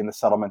go to in the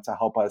settlement to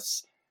help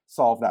us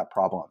solve that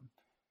problem?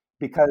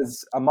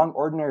 Because among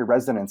ordinary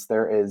residents,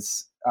 there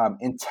is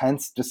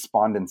intense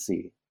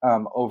despondency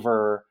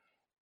over,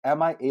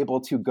 am I able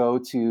to go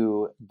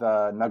to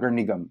the Nagar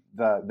Nigam,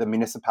 the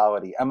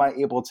municipality? Am I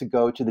able to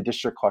go to the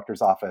district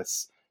collector's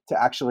office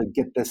to actually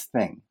get this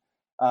thing?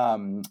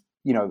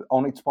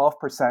 Only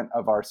 12%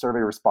 of our survey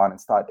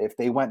respondents thought if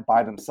they went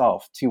by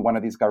themselves to one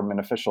of these government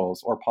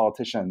officials or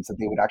politicians that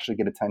they would actually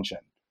get attention.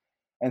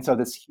 And so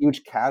this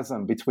huge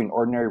chasm between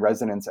ordinary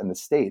residents and the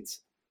state,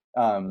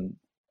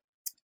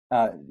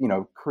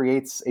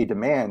 creates a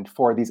demand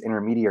for these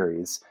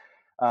intermediaries.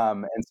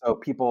 And so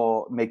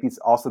people make these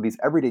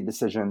everyday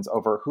decisions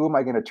over who am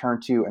I going to turn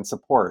to and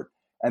support.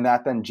 And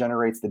that then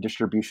generates the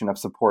distribution of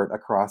support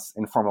across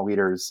informal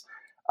leaders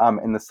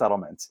in the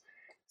settlement.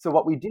 So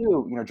what we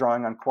do,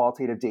 drawing on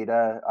qualitative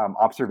data,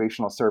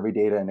 observational survey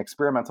data, and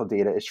experimental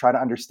data, is try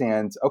to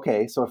understand,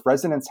 okay, so if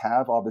residents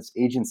have all this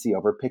agency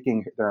over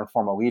picking their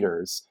informal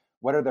leaders,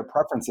 what are their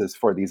preferences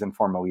for these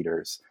informal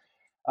leaders?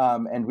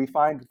 And we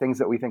find things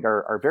that we think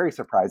are very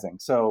surprising.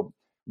 So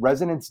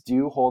residents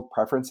do hold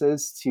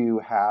preferences to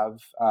have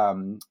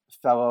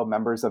fellow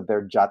members of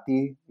their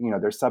jati,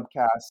 their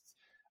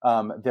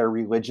subcaste, their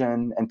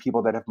religion, and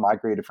people that have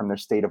migrated from their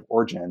state of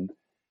origin.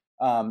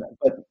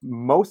 But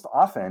most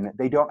often,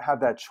 they don't have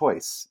that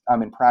choice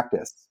in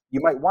practice. You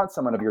might want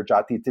someone of your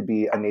jati to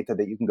be a neta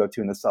that you can go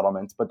to in the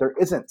settlement, but there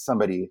isn't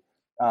somebody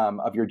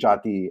of your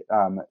jati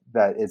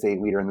that is a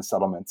leader in the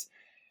settlement.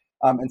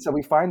 And so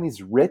we find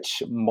these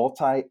rich,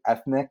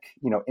 multi-ethnic,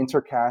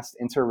 intercaste,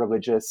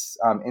 interreligious,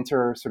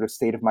 inter sort of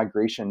state of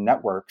migration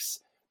networks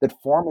that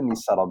form in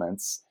these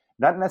settlements,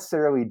 not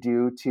necessarily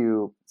due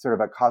to sort of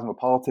a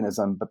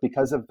cosmopolitanism, but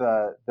because of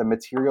the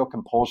material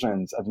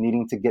compulsions of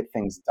needing to get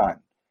things done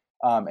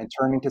and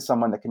turning to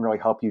someone that can really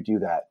help you do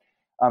that.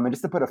 And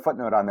just to put a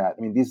footnote on that,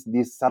 I mean,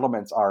 these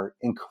settlements are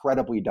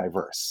incredibly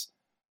diverse.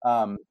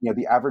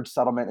 The average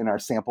settlement in our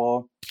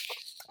sample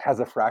has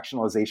a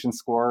fractionalization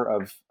score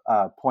of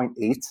 0.8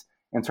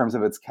 in terms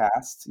of its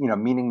caste,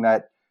 meaning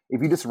that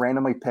if you just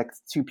randomly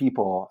picked two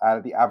people out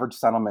of the average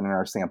settlement in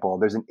our sample,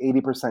 there's an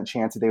 80%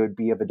 chance that they would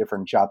be of a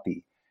different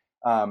jati.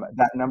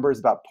 That number is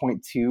about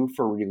 0.2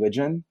 for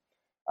religion.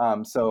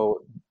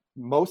 So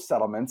most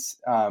settlements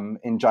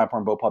in Jaipur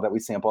and Bhopal that we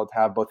sampled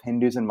have both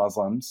Hindus and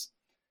Muslims.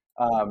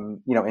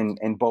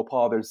 In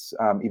Bhopal, there's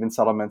even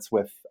settlements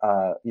with,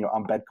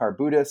 Ambedkar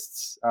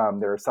Buddhists.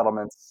 There are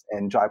settlements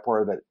in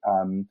Jaipur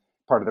that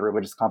part of the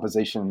religious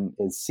composition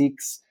is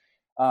Sikhs,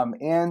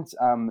 and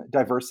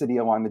diversity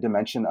along the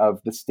dimension of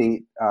the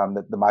state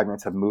that the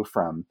migrants have moved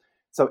from.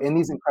 So in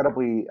these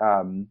incredibly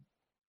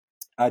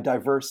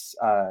diverse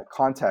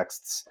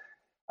contexts,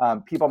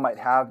 people might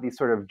have these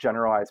sort of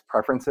generalized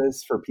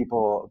preferences for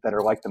people that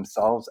are like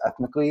themselves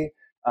ethnically,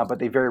 but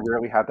they very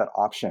rarely have that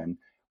option.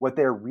 What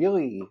they're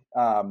really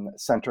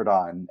centered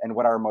on, and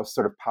what our most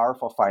sort of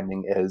powerful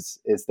finding is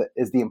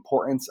the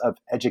importance of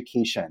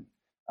education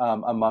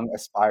among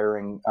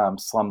aspiring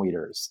slum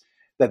leaders.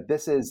 That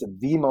this is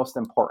the most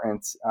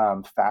important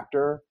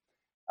factor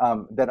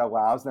that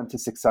allows them to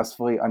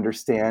successfully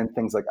understand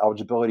things like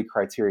eligibility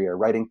criteria,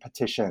 writing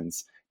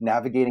petitions,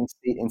 navigating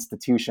state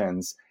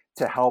institutions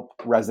to help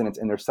residents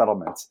in their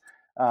settlements.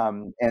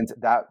 And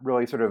that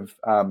really sort of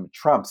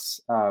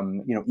trumps,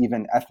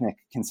 even ethnic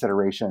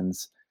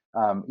considerations,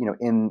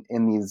 in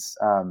these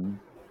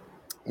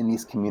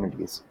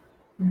communities.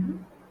 Mm-hmm.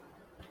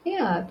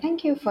 Yeah,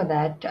 thank you for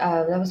that.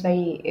 That was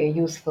very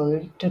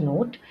useful to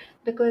note,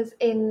 because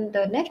in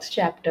the next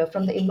chapter,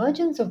 from the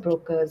emergence of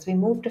brokers, we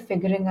move to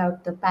figuring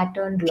out the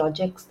patterned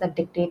logics that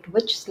dictate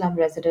which slum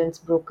residents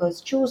brokers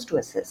choose to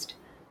assist.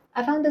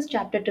 I found this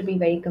chapter to be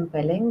very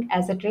compelling,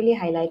 as it really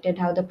highlighted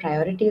how the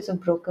priorities of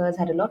brokers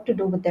had a lot to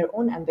do with their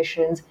own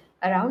ambitions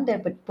around their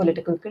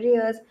political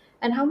careers,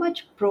 and how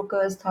much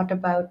brokers thought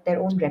about their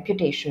own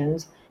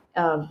reputations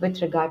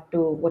with regard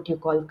to what you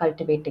call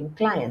cultivating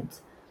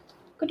clients.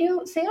 Could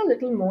you say a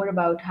little more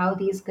about how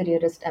these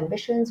careerist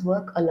ambitions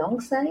work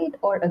alongside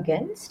or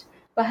against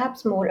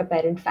perhaps more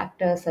apparent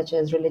factors such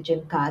as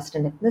religion, caste,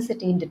 and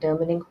ethnicity in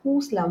determining who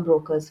slum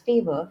brokers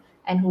favor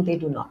and who they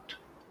do not?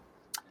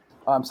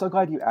 I'm so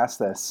glad you asked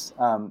this.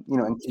 And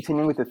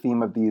continuing with the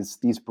theme of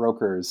these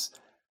brokers,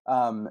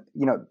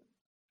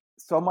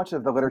 so much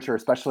of the literature,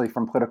 especially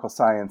from political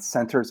science,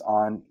 centers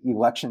on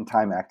election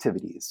time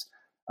activities.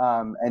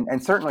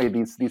 And certainly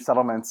these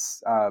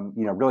settlements,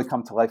 really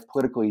come to life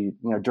politically,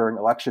 during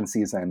election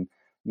season.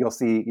 You'll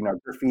see,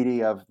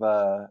 graffiti of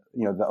the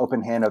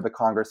open hand of the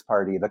Congress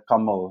Party, the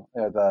Kamal,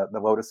 the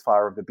lotus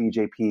flower of the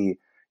BJP.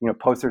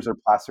 Posters are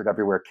plastered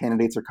everywhere.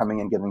 Candidates are coming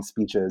and giving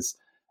speeches.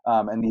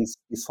 And these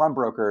slum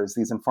brokers,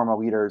 these informal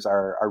leaders,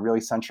 are really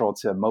central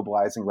to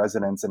mobilizing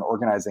residents and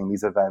organizing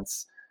these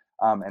events.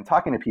 And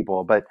talking to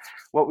people. But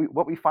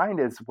what we find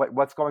is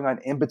what's going on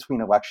in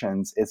between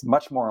elections is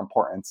much more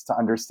important to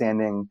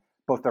understanding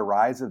both the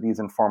rise of these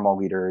informal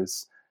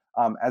leaders,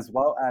 as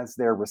well as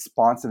their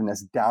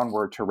responsiveness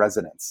downward to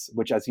residents,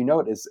 which, as you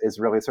note, is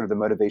really sort of the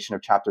motivation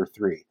of chapter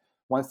 3.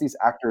 Once these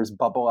actors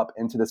bubble up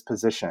into this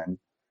position,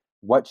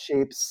 what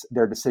shapes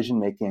their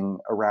decision-making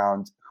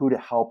around who to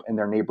help in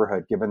their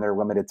neighborhood, given their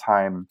limited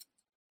time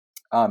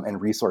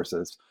and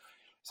resources.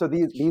 So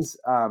these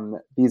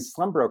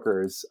slum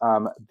brokers,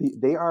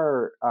 they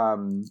are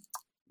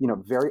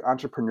very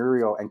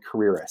entrepreneurial and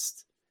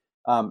careerist.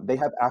 They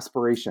have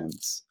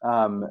aspirations.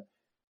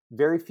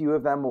 Very few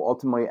of them will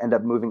ultimately end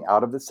up moving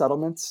out of the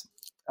settlements,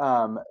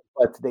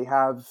 but they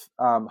have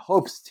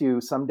hopes to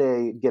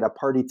someday get a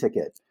party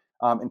ticket,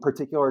 in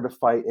particular to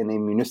fight in a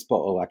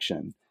municipal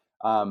election.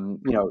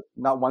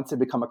 Not once did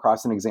we come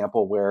across an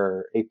example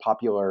where a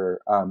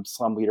popular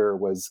slum leader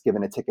was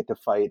given a ticket to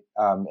fight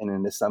in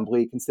an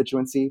assembly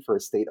constituency for a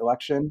state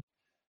election.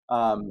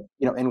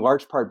 In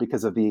large part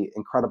because of the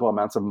incredible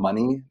amounts of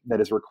money that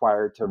is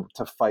required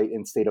to fight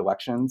in state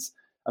elections.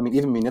 I mean,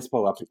 even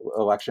municipal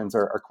elections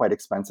are quite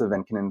expensive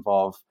and can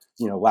involve,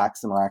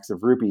 lakhs and lakhs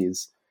of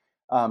rupees.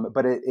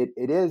 But it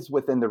is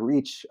within the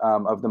reach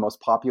of the most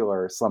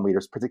popular slum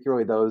leaders,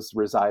 particularly those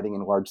residing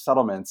in large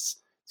settlements,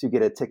 to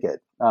get a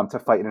ticket to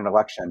fight in an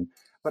election.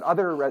 But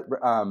other,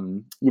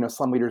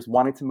 slum leaders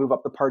wanting to move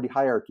up the party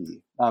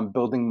hierarchy,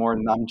 building more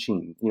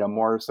namchin,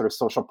 more sort of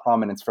social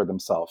prominence for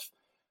themselves,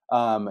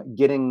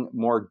 getting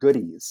more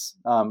goodies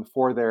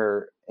for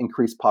their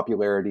increased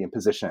popularity and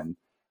position.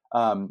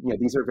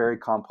 These are very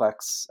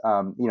complex,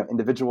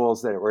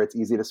 individuals where it's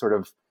easy to sort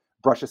of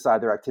brush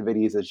aside their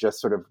activities as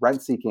just sort of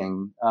rent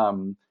seeking.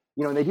 And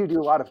they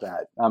do a lot of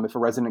that. If a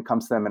resident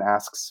comes to them and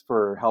asks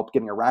for help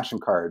getting a ration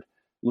card,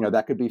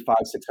 that could be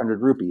 500-600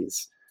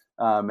 rupees.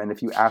 And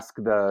if you ask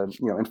the,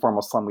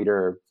 informal slum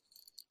leader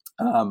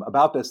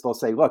about this, they'll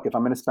say, look, if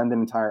I'm going to spend an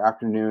entire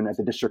afternoon at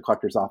the district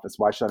collector's office,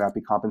 why should I not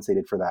be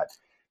compensated for that?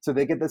 So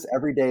they get this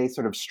everyday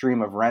sort of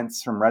stream of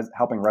rents from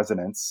helping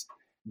residents.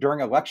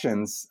 During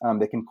elections,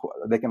 they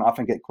can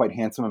often get quite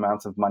handsome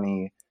amounts of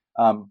money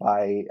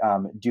by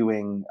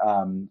doing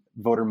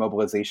voter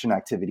mobilization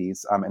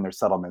activities in their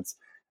settlements.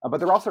 But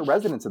they're also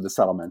residents of the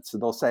settlements. So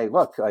they'll say,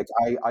 look, like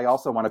I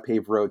also want a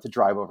paved road to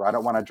drive over. I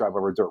don't want to drive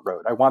over a dirt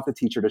road. I want the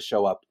teacher to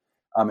show up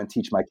and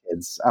teach my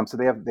kids. So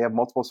they have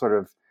multiple sort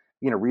of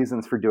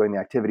reasons for doing the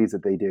activities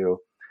that they do.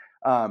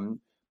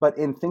 But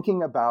in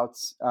thinking about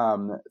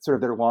sort of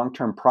their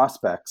long-term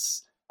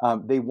prospects,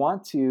 they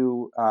want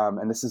to,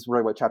 and this is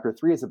really what Chapter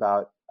 3 is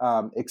about,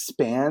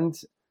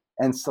 expand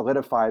and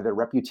solidify their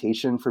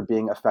reputation for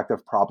being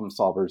effective problem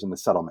solvers in the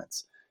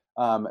settlements.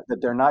 That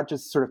they're not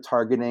just sort of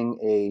targeting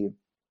a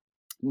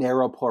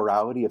narrow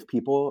plurality of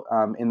people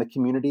in the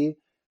community.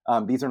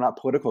 These are not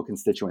political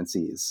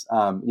constituencies.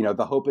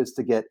 The hope is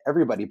to get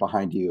everybody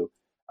behind you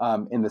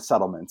in the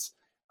settlements.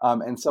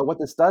 And so what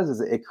this does is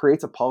it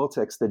creates a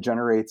politics that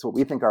generates what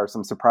we think are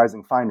some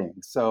surprising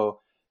findings. So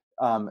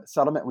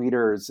settlement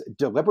leaders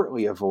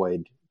deliberately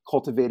avoid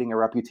cultivating a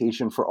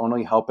reputation for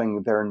only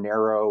helping their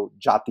narrow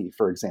jati,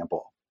 for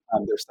example,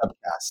 their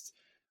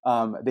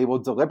subcaste. They will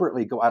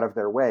deliberately go out of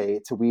their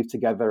way to weave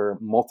together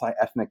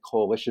multi-ethnic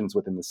coalitions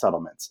within the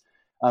settlements.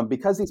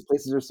 Because these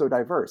places are so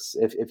diverse,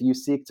 if you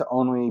seek to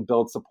only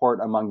build support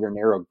among your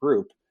narrow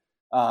group,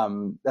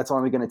 that's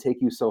only going to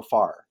take you so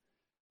far.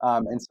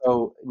 And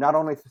so not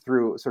only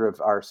through sort of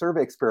our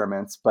survey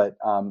experiments, but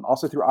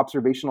also through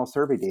observational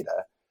survey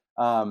data,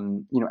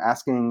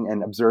 asking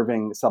and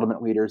observing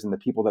settlement leaders and the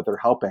people that they're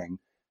helping.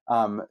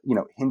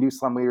 Hindu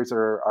slum leaders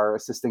are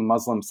assisting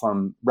Muslim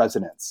slum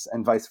residents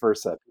and vice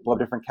versa. People of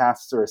different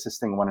castes are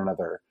assisting one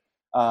another.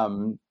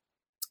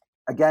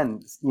 Again,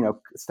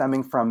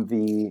 stemming from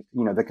the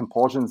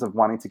compulsions of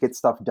wanting to get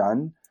stuff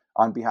done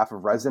on behalf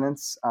of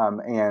residents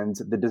and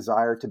the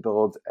desire to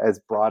build as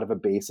broad of a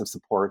base of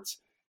support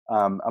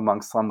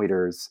among slum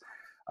leaders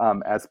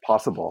as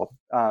possible.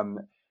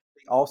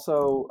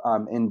 Also,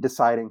 in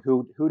deciding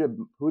who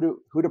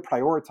to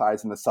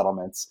prioritize in the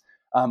settlements,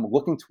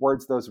 looking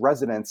towards those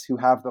residents who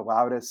have the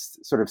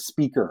loudest sort of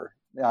speaker,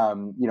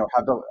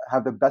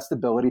 have the best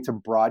ability to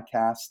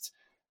broadcast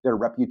their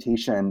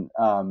reputation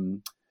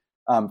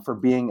for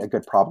being a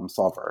good problem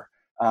solver.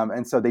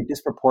 And so they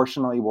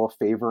disproportionately will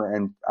favor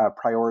and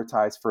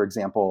prioritize, for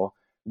example,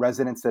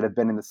 residents that have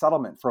been in the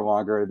settlement for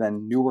longer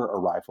than newer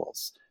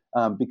arrivals.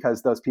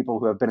 Because those people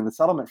who have been in the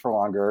settlement for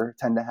longer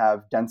tend to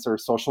have denser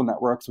social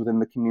networks within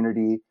the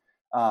community,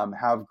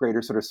 have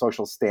greater sort of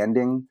social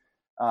standing.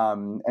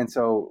 And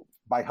so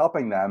by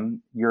helping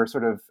them, you're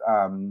sort of,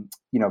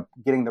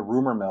 getting the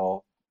rumor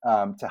mill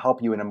to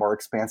help you in a more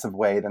expansive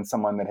way than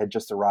someone that had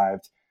just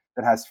arrived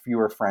that has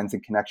fewer friends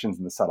and connections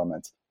in the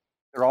settlement.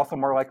 They're also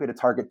more likely to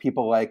target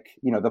people like,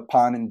 the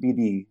Pan and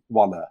Bidi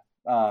Wala,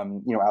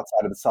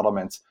 outside of the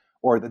settlement,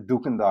 or the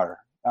Dukandar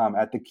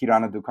at the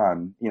Kirana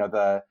Dukan,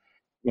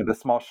 the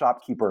small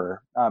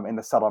shopkeeper in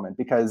the settlement,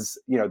 because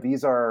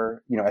these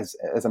are as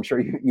I'm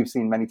sure you've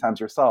seen many times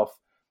yourself,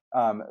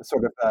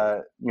 sort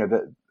of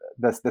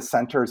the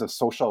centers of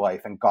social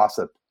life and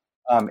gossip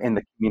in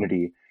the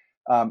community.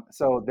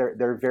 So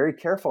they're very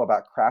careful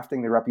about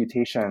crafting their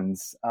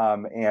reputations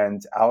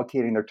and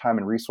allocating their time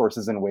and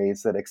resources in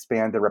ways that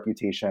expand their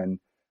reputation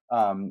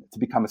to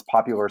become as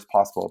popular as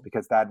possible,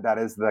 because that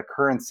is the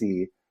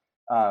currency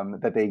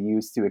that they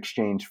use to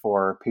exchange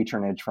for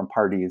patronage from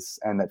parties,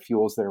 and that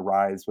fuels their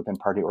rise within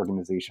party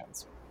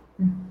organizations.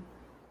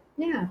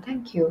 Yeah,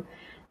 thank you.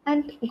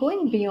 And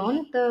going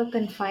beyond the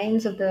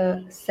confines of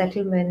the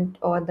settlement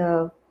or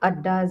the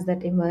addas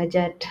that emerge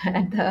at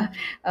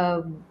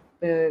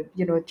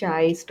the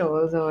chai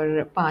stalls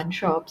or pan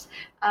shops,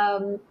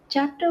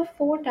 Chapter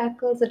 4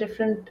 tackles a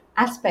different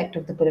aspect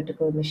of the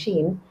political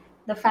machine,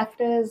 the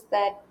factors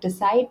that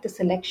decide the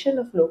selection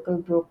of local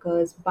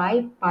brokers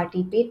by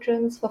party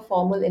patrons for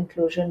formal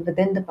inclusion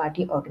within the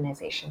party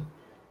organization.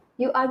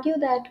 You argue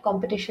that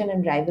competition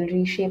and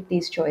rivalry shape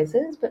these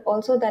choices, but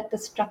also that the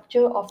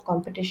structure of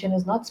competition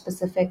is not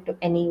specific to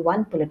any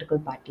one political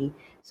party.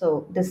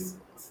 So, this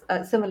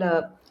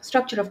similar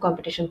structure of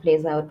competition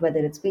plays out whether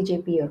it's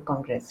BJP or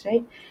Congress,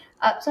 right?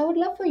 So, I would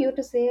love for you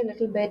to say a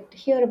little bit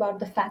here about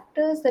the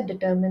factors that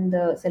determine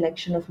the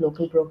selection of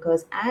local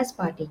brokers as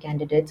party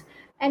candidates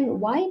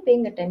and why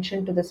paying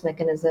attention to this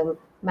mechanism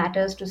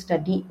matters to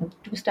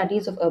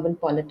studies of urban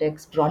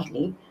politics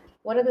broadly.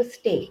 What are the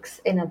stakes,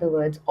 in other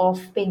words,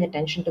 of paying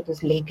attention to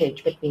this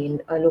linkage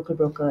between local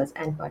brokers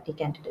and party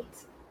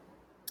candidates?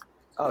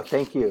 Oh,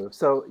 thank you.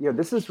 So,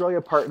 this is really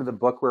a part of the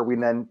book where we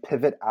then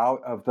pivot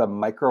out of the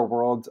micro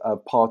world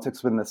of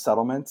politics within the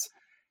settlements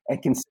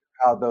and consider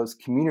how those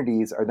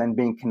communities are then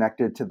being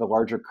connected to the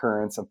larger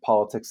currents of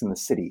politics in the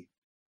city.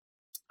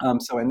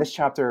 So, in this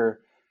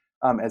chapter,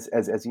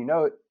 as you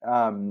note,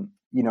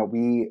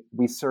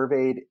 we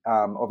surveyed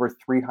over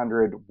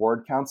 300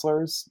 ward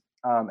councilors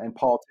and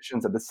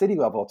politicians at the city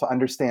level to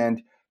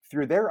understand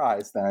through their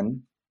eyes,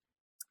 then,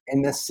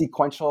 in this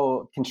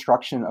sequential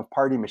construction of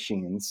party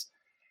machines,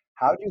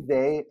 how do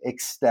they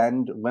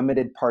extend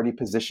limited party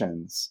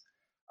positions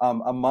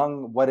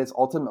among what is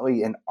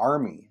ultimately an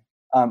army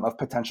of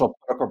potential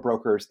political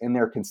brokers in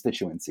their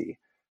constituency?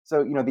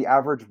 So, the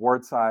average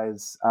ward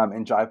size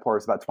in Jaipur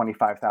is about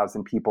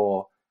 25,000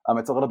 people.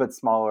 It's a little bit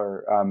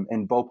smaller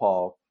in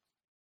Bhopal.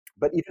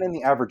 But even in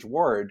the average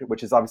ward,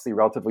 which is obviously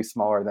relatively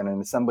smaller than an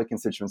assembly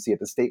constituency at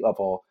the state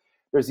level,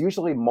 there's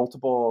usually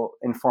multiple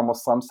informal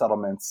slum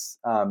settlements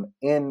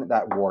in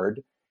that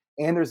ward.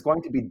 And there's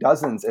going to be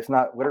dozens, if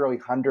not literally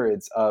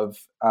hundreds, of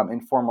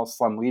informal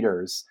slum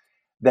leaders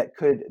that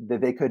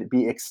they could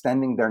be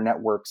extending their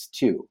networks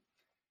to.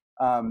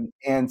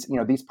 And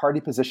these party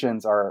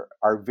positions are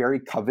very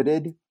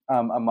coveted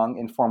among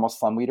informal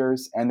slum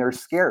leaders, and they're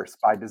scarce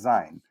by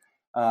design.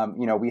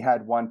 We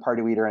had one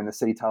party leader in the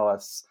city tell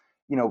us,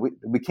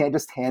 we can't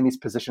just hand these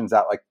positions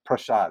out like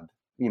prashad,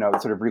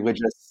 sort of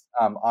religious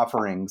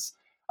offerings.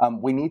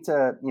 We need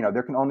to,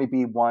 there can only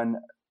be one,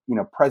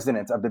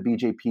 president of the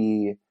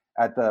BJP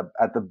at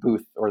the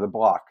booth or the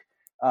block.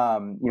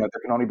 There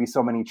can only be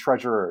so many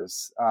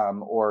treasurers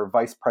or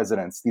vice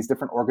presidents. These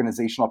different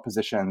organizational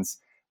positions,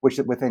 which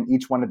within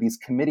each one of these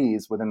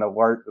committees within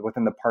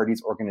the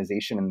party's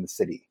organization in the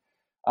city.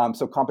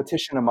 So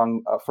competition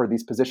for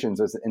these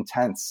positions is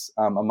intense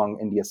among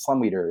India's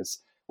slum leaders,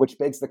 which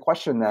begs the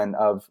question then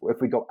of, if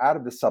we go out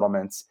of the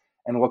settlements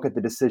and look at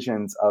the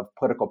decisions of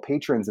political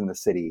patrons in the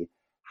city,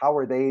 how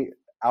are they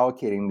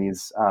allocating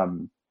these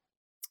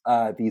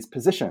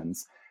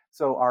positions?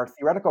 So our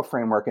theoretical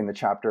framework in the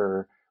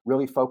chapter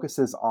really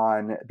focuses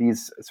on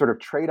these sort of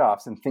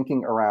trade-offs and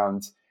thinking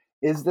around,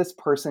 is this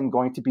person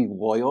going to be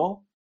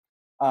loyal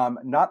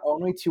not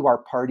only to our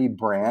party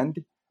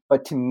brand,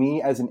 but to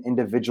me as an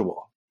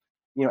individual?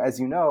 As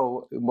you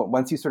know,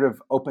 once you sort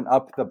of open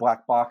up the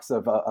black box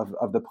of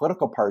the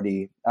political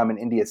party in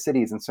India's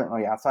cities, and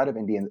certainly outside of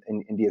in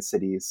India's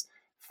cities,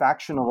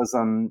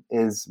 factionalism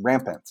is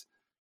rampant.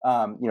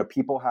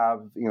 People have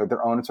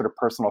their own sort of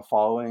personal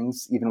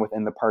followings, even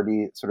within the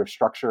party sort of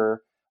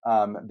structure.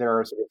 There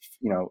are sort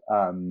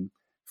of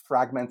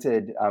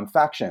fragmented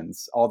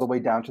factions all the way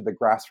down to the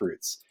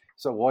grassroots.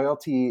 So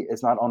loyalty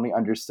is not only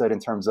understood in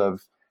terms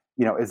of,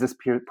 is this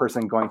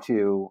person going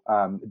to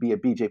be a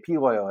BJP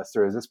loyalist,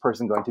 or is this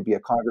person going to be a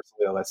Congress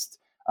loyalist?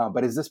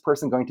 But is this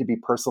person going to be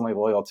personally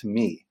loyal to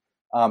me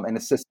and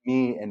assist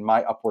me in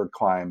my upward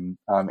climb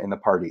in the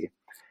party?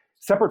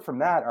 Separate from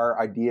that are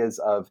ideas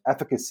of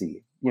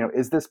efficacy.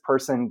 Is this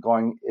person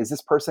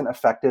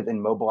effective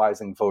in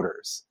mobilizing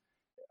voters?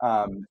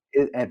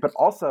 But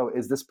also,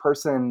 is this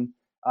person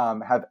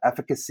have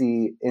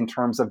efficacy in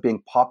terms of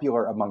being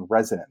popular among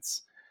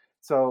residents?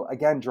 So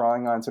again,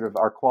 drawing on sort of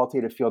our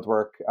qualitative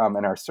fieldwork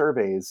and our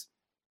surveys,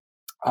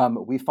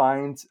 we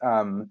find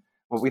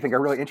what we think are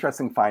really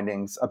interesting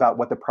findings about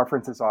what the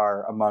preferences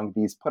are among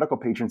these political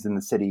patrons in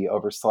the city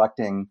over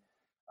selecting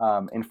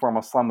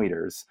informal slum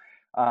leaders.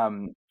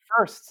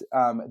 First,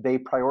 they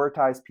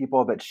prioritize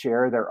people that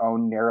share their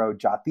own narrow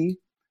jati,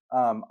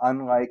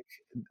 unlike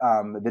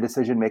the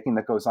decision making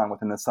that goes on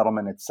within the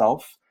settlement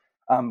itself,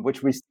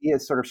 which we see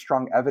as sort of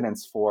strong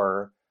evidence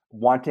for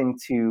wanting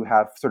to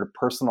have sort of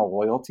personal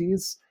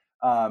loyalties,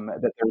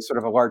 that there's sort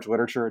of a large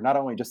literature, not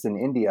only just in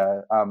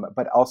India,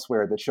 but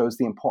elsewhere, that shows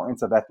the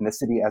importance of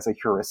ethnicity as a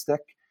heuristic,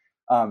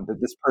 that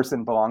this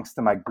person belongs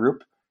to my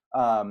group.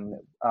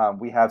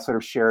 We have sort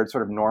of shared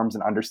sort of norms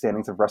and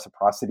understandings of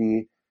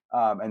reciprocity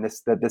and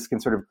this can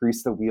sort of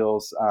grease the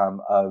wheels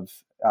of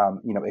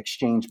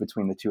exchange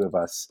between the two of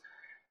us.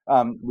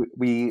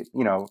 We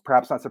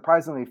perhaps not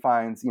surprisingly,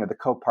 finds the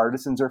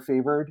co-partisans are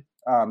favored.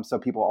 So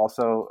people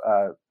also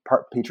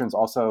patrons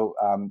also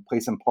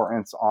place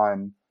importance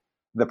on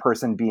the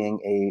person being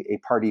a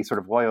party sort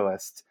of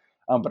loyalist.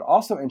 But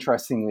also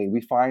interestingly,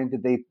 we find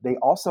that they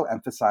also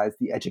emphasize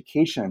the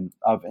education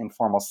of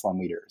informal slum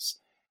leaders.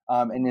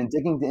 And in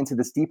digging into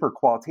this deeper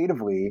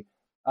qualitatively,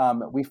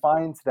 we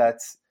find that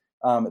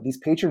these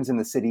patrons in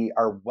the city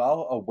are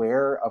well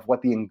aware of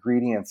what the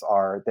ingredients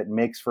are that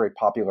makes for a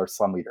popular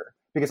slum leader,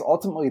 because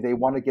ultimately they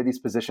want to give these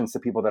positions to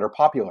people that are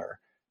popular,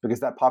 because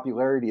that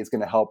popularity is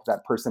going to help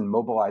that person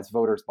mobilize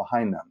voters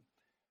behind them.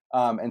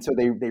 And so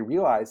they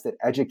realize that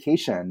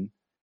education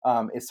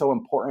is so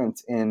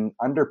important in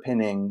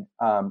underpinning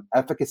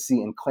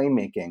efficacy in claim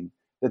making,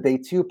 that they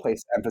too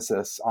place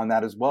emphasis on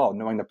that as well,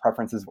 knowing the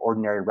preferences of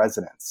ordinary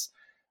residents.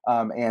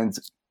 And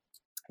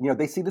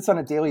they see this on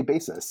a daily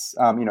basis.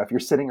 If you're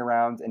sitting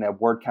around in a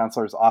ward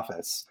counselor's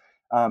office,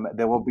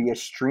 there will be a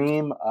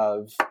stream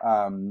of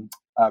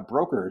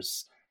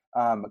brokers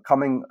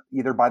coming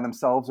either by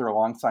themselves or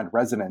alongside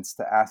residents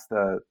to ask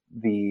the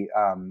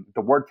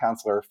ward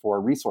counselor for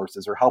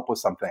resources or help with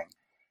something.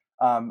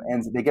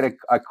 And they get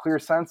a clear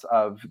sense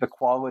of the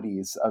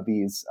qualities of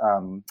these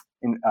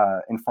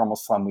informal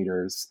slum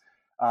leaders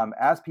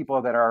as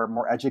people that are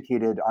more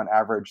educated on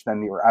average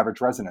than the average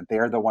resident. They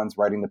are the ones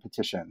writing the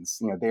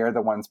petitions. They are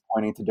the ones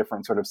pointing to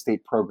different sort of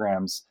state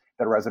programs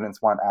that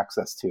residents want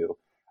access to.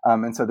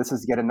 And so this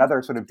is yet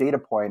another sort of data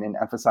point in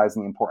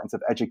emphasizing the importance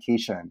of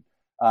education,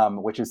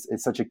 which is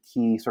such a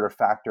key sort of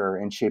factor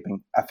in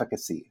shaping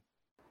efficacy.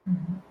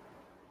 Mm-hmm.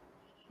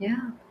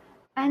 Yeah.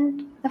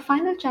 And the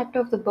final chapter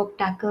of the book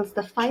tackles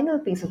the final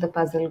piece of the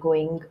puzzle,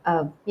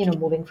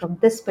 moving from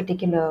this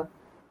particular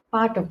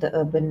part of the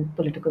urban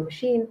political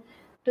machine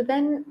to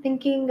then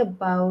thinking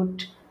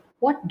about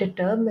what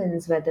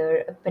determines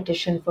whether a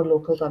petition for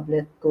local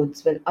public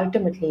goods will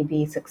ultimately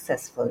be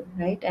successful,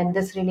 right? And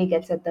this really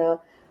gets at the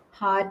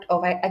heart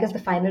of, I guess, the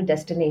final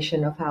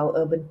destination of how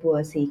urban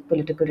poor seek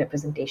political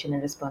representation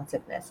and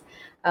responsiveness.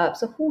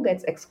 So, who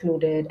gets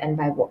excluded and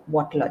by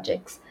what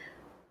logics?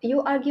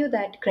 You argue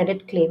that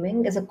credit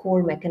claiming is a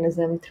core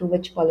mechanism through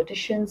which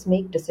politicians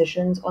make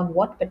decisions on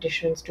what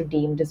petitions to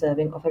deem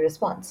deserving of a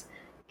response.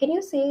 Can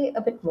you say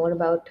a bit more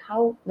about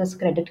how this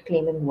credit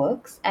claiming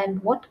works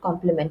and what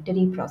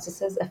complementary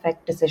processes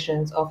affect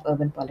decisions of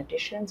urban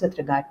politicians with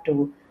regard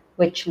to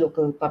which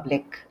local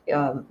public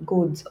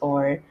goods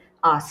or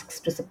asks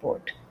to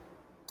support?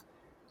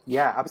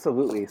 Yeah,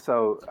 absolutely.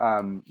 So,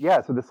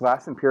 so this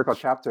last empirical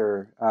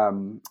chapter,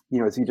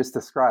 as you just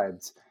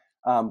described,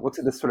 looks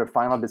at this sort of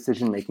final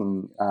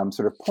decision-making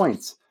sort of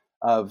points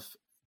of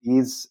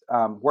these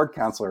ward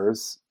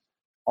counselors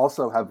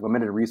also have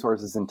limited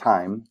resources and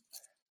time.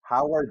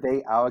 How are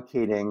they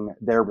allocating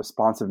their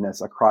responsiveness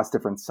across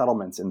different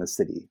settlements in the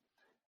city?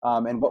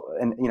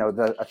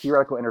 A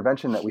theoretical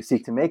intervention that we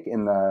seek to make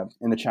in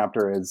the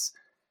chapter is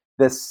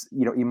this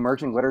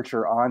emerging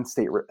literature on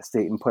state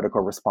and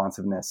political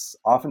responsiveness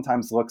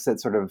oftentimes looks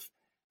at sort of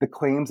the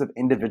claims of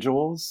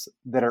individuals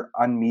that are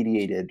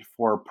unmediated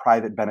for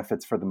private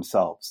benefits for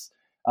themselves.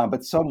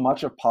 But so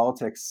much of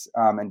politics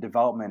and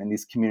development in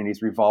these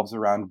communities revolves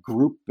around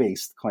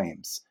group-based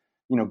claims.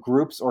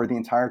 Groups or the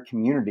entire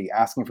community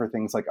asking for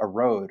things like a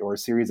road or a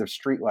series of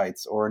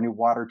streetlights or a new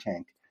water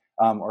tank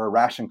or a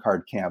ration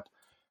card camp.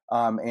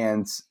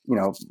 And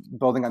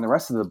building on the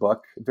rest of the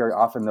book, very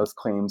often those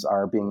claims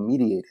are being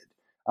mediated.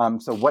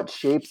 So what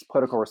shapes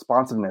political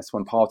responsiveness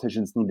when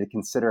politicians need to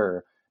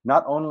consider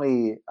not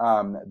only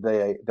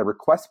the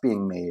request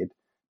being made,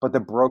 but the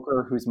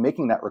broker who's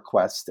making that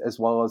request, as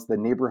well as the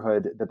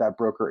neighborhood that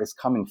broker is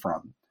coming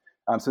from.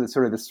 So it's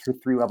sort of this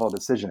three-level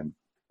decision.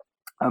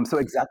 So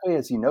exactly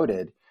as you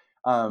noted,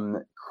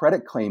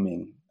 credit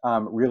claiming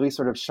really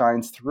sort of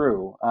shines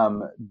through,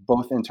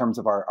 both in terms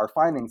of our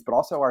findings, but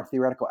also our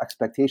theoretical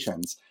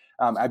expectations.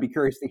 I'd be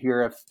curious to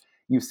hear if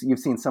you've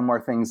seen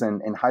similar things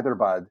in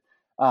Hyderabad.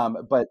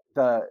 But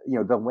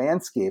the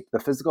landscape, the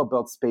physical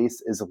built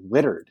space is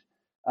littered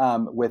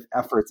with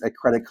efforts at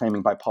credit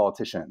claiming by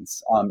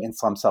politicians in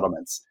slum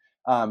settlements.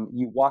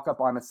 You walk up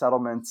on a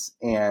settlement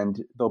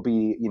and there'll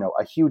be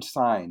a huge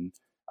sign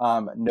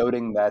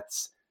noting that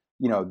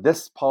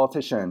this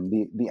politician,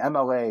 the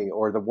MLA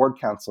or the ward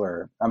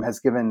counselor has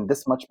given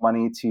this much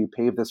money to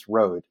pave this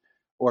road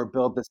or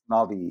build this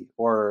nali,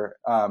 or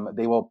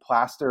they will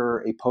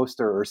plaster a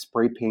poster or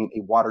spray paint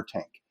a water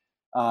tank.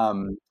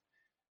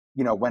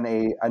 When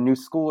a new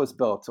school is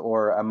built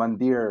or a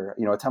mandir,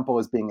 a temple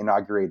is being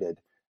inaugurated,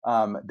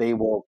 they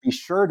will be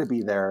sure to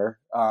be there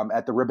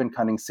at the ribbon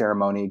cutting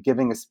ceremony,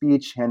 giving a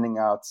speech, handing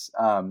out,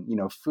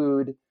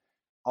 food.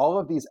 All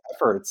of these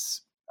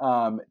efforts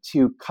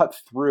to cut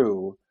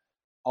through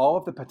all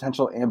of the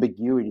potential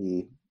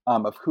ambiguity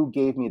of who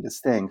gave me this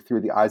thing through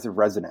the eyes of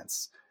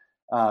residents.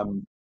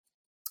 When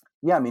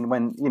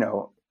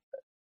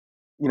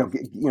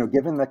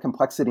given the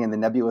complexity and the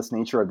nebulous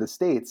nature of the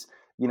states,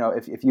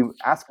 if you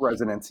ask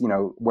residents,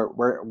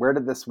 where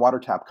did this water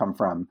tap come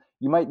from?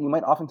 You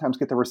might oftentimes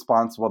get the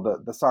response, well,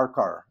 the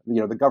Sarkar,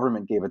 the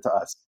government gave it to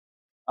us.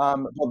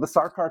 Well, the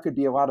Sarkar could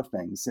be a lot of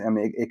things. I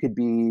mean, it could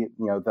be,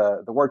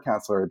 the ward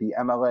councillor, the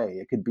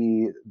MLA. It could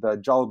be the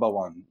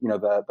Jalbawan,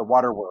 the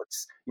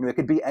waterworks. It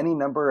could be any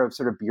number of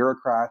sort of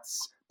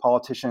bureaucrats,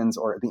 politicians,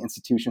 or the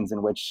institutions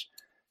in which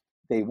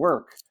they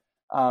work.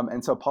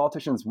 And so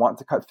politicians want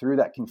to cut through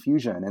that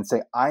confusion and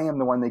say, I am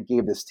the one that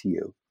gave this to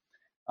you.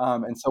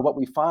 And so what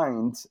we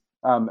find,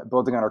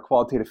 building on our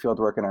qualitative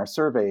fieldwork and our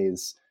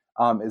surveys,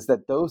 is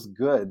that those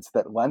goods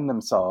that lend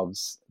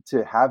themselves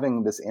to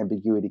having this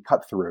ambiguity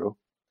cut through,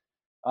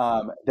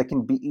 that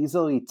can be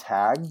easily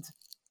tagged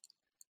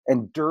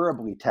and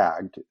durably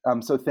tagged.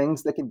 So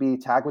things that can be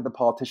tagged with the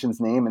politician's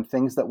name and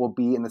things that will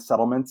be in the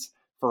settlements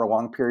for a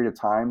long period of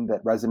time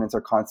that residents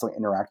are constantly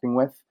interacting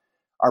with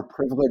are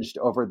privileged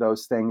over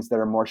those things that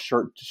are more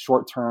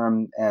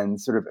short-term and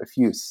sort of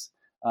effuse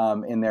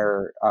in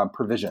their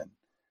provision.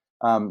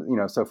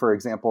 So for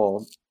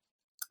example,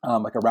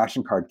 like a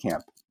ration card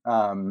camp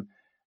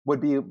would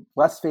be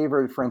less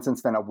favored, for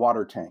instance, than a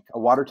water tank. A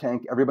water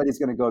tank, everybody's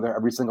going to go there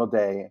every single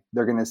day.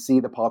 They're going to see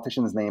the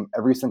politician's name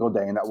every single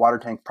day, and that water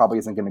tank probably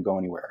isn't going to go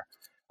anywhere.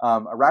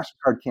 A ration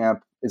card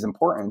camp is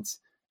important,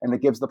 and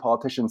it gives the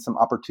politicians some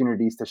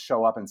opportunities to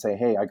show up and say,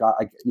 hey,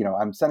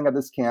 I'm setting up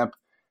this camp,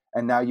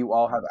 and now you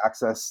all have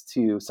access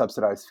to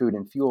subsidized food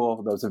and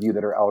fuel, those of you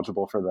that are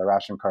eligible for the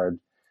ration card.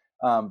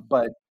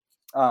 But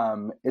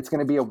it's going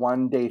to be a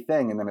one-day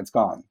thing, and then it's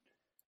gone.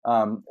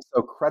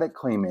 So credit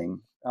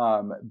claiming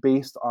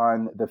based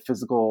on the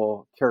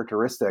physical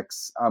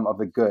characteristics of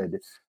the good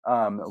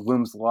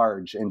looms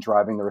large in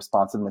driving the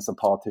responsiveness of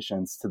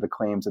politicians to the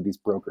claims of these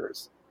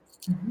brokers.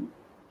 Mm-hmm.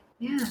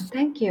 Yeah,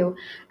 thank you.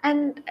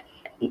 And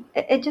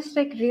I just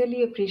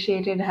really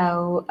appreciated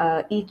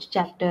how each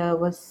chapter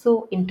was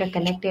so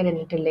interconnected and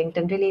interlinked,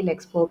 and really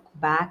spoke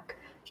back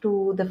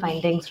to the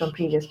findings from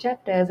previous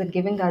chapters and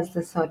giving us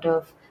this sort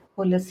of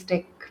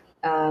holistic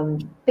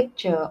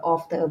picture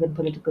of the urban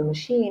political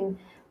machine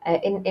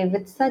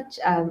with such,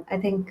 I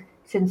think,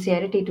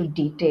 sincerity to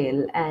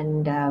detail.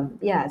 And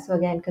so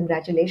again,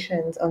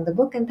 congratulations on the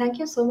book, and thank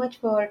you so much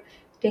for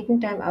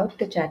taking time out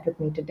to chat with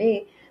me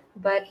today.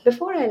 But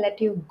before I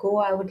let you go,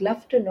 I would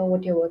love to know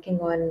what you're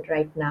working on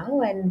right now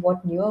and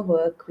what newer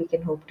work we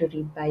can hope to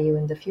read by you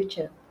in the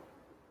future.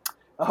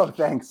 Oh,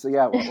 thanks. So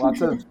yeah,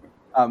 lots of,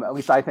 at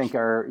least I think,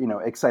 are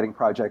exciting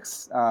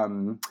projects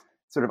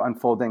sort of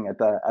unfolding at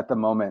the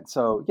moment.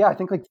 So yeah, I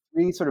think like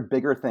three sort of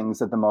bigger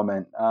things at the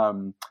moment.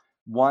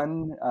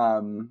 One,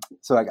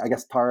 so I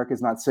guess Tariq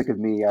is not sick of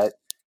me yet.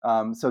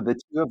 So the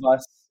two of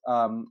us,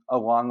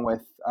 along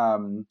with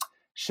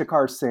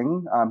Shikhar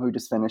Singh, who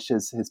just finished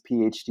his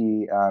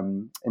PhD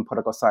in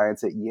political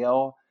science at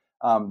Yale.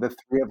 The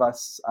three of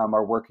us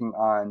are working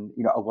on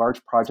a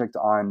large project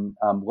on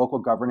local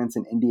governance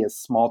in India's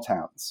small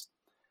towns.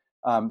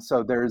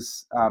 So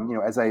there's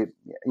as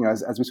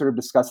we sort of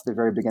discussed at the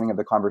very beginning of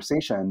the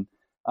conversation,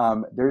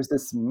 there's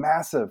this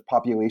massive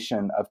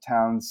population of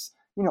towns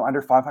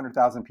under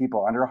 500,000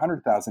 people, under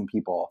 100,000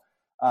 people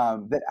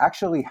that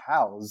actually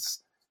house,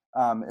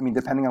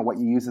 depending on what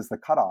you use as the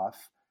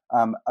cutoff,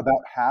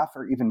 about half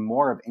or even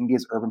more of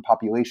India's urban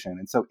population.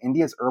 And so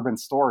India's urban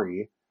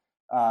story,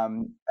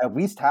 at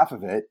least half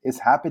of it, is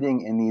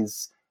happening in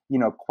these,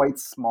 quite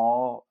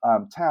small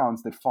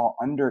towns that fall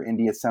under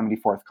India's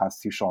 74th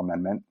constitutional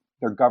amendment.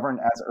 They're governed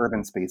as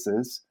urban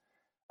spaces,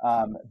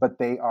 but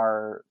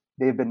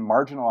they've been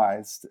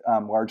marginalized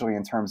largely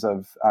in terms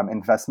of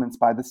investments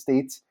by the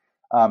state.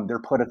 Their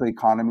political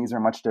economies are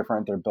much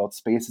different. Their built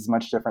space is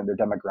much different. Their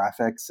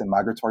demographics and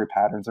migratory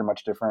patterns are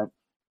much different.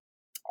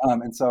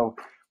 And so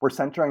we're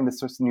centering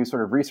this new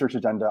sort of research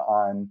agenda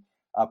on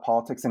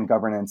politics and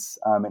governance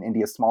in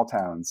India's small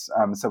towns.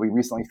 So we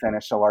recently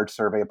finished a large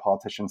survey of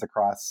politicians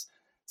across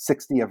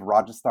 60 of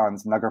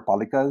Rajasthan's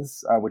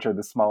nagarpalikas, which are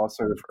the smallest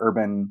sort of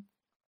urban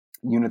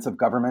units of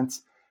government.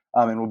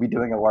 And we'll be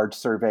doing a large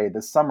survey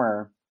this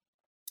summer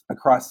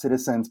across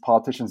citizens,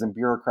 politicians, and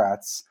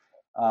bureaucrats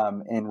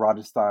in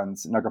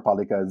Rajasthan's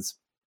nagarpalikas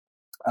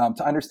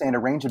to understand a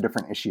range of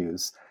different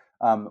issues,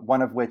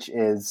 one of which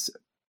is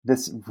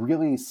this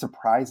really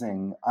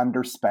surprising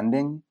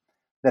underspending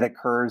that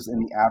occurs in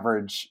the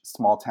average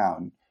small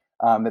town.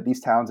 That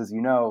these towns, as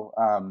you know,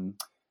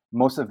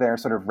 most of their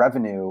sort of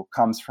revenue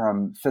comes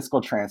from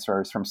fiscal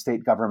transfers from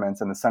state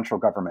governments and the central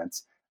government.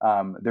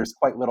 There's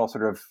quite little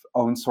sort of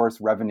own source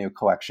revenue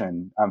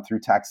collection through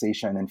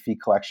taxation and fee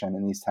collection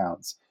in these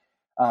towns.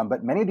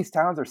 But many of these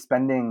towns are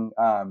spending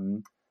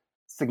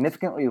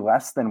significantly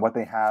less than what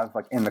they have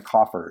in the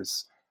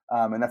coffers.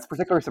 And that's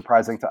particularly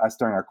surprising to us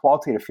during our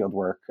qualitative field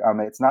work.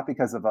 It's not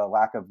because of a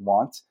lack of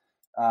want.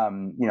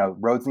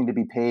 Roads need to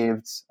be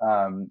paved,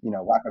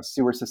 lack of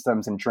sewer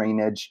systems and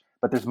drainage,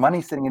 but there's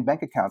money sitting in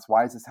bank accounts.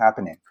 Why is this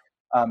happening?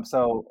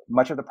 So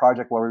much of the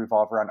project will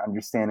revolve around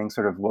understanding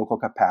sort of local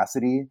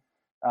capacity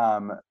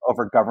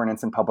over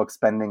governance and public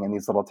spending in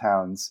these little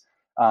towns,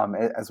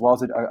 as well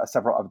as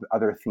several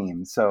other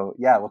themes. So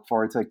yeah, I look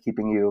forward to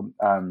keeping you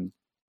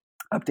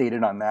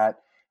updated on that.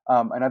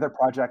 Another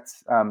project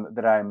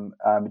that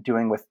I'm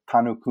doing with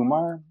Tanu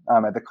Kumar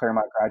at the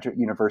Claremont Graduate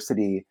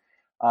University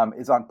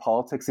is on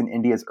politics in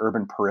India's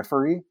urban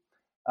periphery.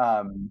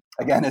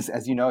 Again,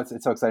 as you know, it's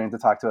so exciting to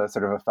talk to a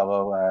sort of a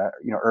fellow,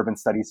 urban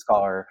studies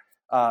scholar.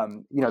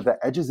 The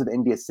edges of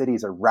India's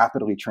cities are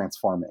rapidly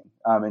transforming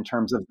in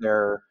terms of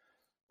their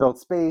built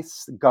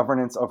space,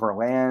 governance over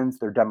land,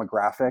 their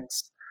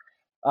demographics.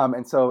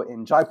 And so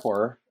in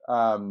Jaipur,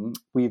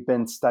 we've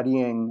been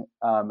studying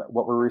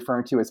what we're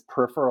referring to as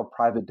peripheral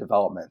private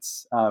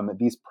developments.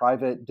 These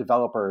private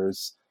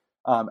developers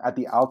at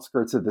the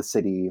outskirts of the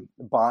city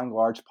buying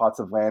large plots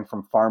of land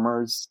from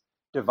farmers,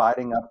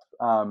 dividing up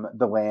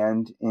the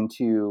land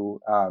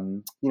into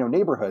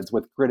neighborhoods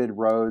with gridded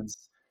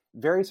roads,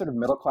 very sort of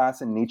middle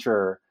class in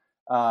nature.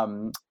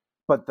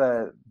 But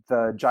the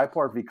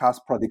Jaipur Vikas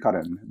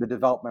Pradhikaran, the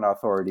development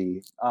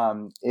authority,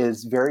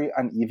 is very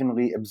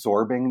unevenly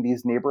absorbing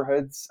these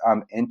neighborhoods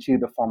into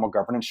the formal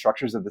governance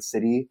structures of the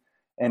city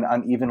and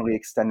unevenly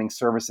extending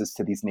services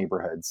to these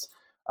neighborhoods.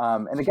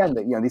 And again,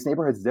 these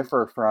neighborhoods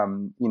differ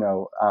from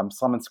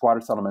slum and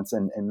squatter settlements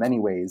in many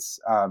ways.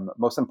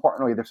 Most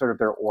importantly, they're sort of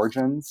their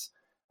origins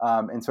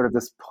in sort of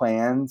this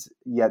planned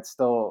yet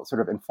still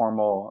sort of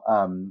informal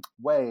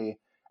way,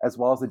 as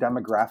well as the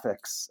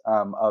demographics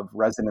of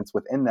residents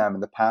within them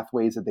and the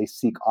pathways that they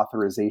seek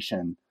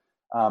authorization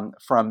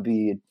from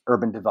the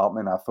Urban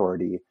Development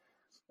Authority.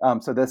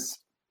 So this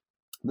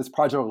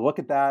project will look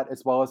at that,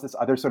 as well as this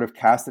other sort of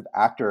cast of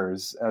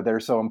actors that are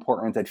so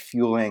important at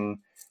fueling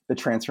the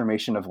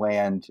transformation of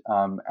land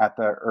at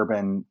the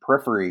urban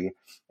periphery,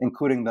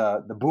 including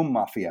the boom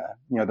mafia,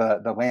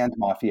 the land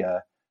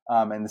mafia,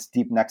 and this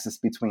deep nexus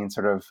between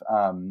sort of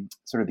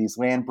these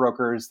land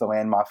brokers, the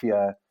land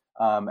mafia,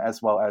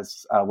 as well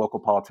as local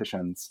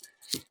politicians.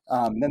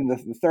 Then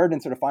the third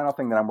and sort of final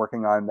thing that I'm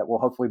working on that will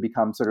hopefully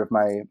become sort of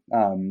my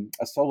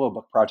a solo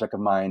book project of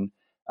mine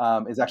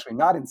is actually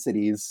not in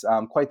cities.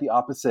 Quite the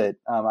opposite.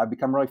 I've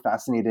become really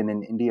fascinated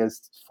in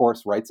India's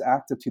Forest Rights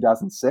Act of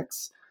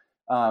 2006,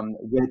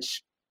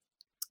 which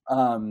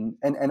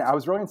and I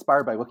was really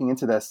inspired by looking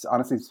into this.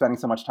 Honestly, spending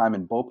so much time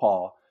in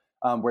Bhopal,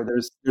 where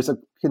there's a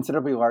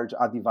considerably large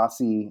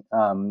Adivasi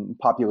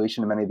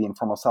population in many of the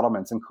informal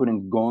settlements,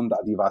 including Gond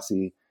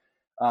Adivasi.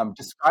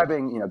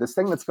 Describing, this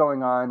thing that's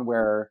going on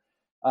where,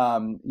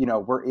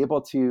 we're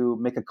able to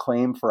make a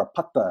claim for a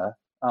patta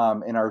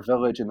in our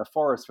village in the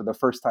forest for the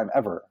first time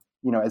ever.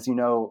 As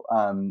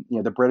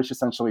the British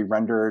essentially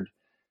rendered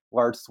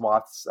large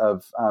swaths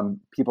of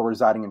people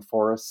residing in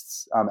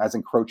forests as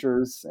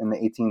encroachers in the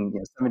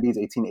 1870s,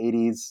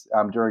 1880s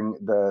during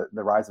the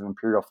rise of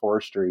imperial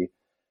forestry.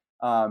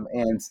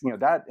 And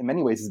that in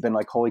many ways has been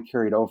like wholly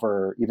carried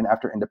over even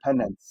after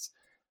independence.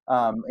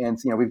 And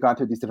we've gone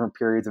through these different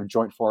periods of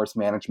joint forest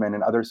management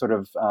and other sort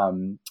of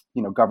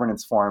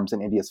governance forms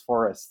in India's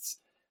forests.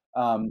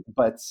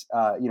 But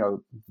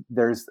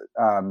there's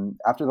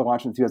after the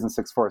launch of the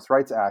 2006 Forest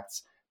Rights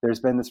Act, there's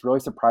been this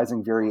really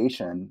surprising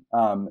variation,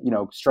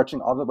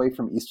 stretching all the way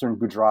from eastern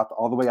Gujarat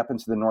all the way up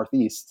into the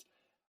northeast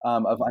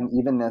of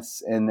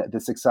unevenness in the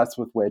success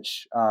with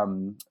which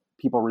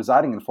people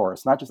residing in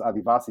forests, not just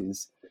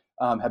Adivasis,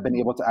 have been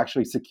able to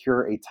actually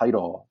secure a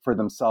title for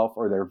themselves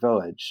or their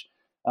village.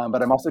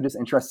 But I'm also just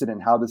interested in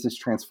how this is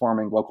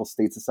transforming local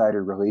state-society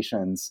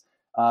relations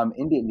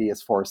in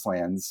India's forest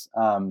lands,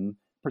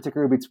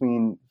 particularly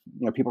between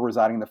people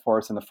residing in the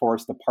forest and the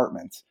forest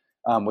department,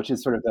 which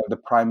is sort of the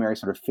primary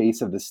sort of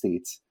face of the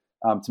state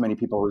to many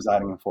people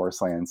residing in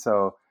forest lands.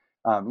 So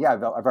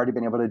I've already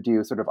been able to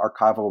do sort of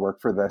archival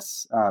work for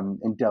this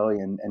in Delhi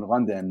and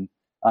London,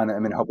 and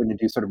I'm hoping to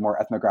do sort of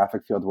more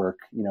ethnographic field work,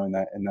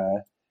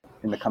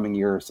 in the coming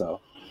year or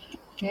so.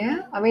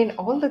 Yeah, I mean,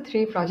 all the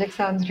three projects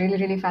sounds really,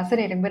 really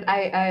fascinating. But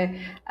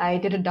I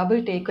did a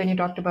double take when you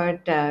talked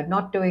about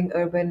not doing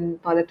urban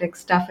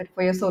politics stuff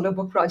for your solo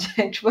book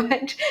project.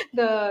 But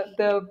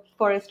the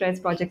Forest Rights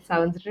project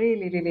sounds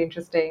really, really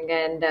interesting,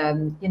 and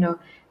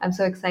I'm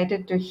so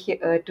excited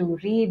to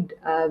read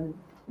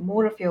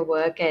more of your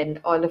work. And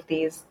all of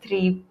these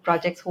three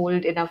projects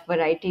hold enough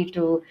variety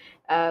to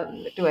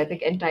I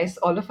think entice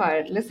all of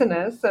our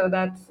listeners. So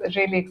that's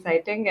really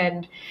exciting.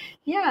 And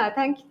yeah,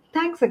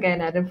 thanks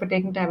again, Adam, for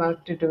taking time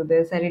out to do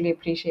this. I really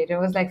appreciate it. It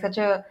was like such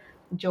a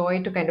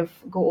joy to kind of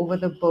go over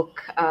the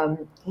book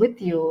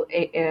with you,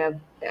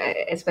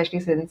 especially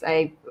since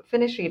I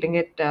finished reading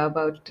it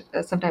about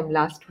sometime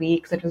last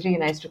week. So it was really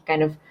nice to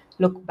kind of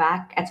look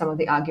back at some of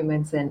the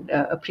arguments and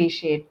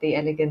appreciate the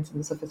elegance and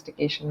the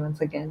sophistication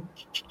once again.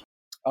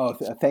 Oh,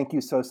 thank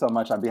you so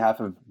much on behalf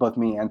of both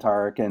me and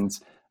Tariq, and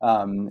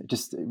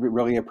just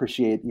really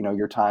appreciate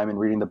your time and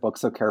reading the book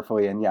so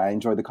carefully. And yeah, I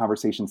enjoyed the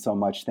conversation so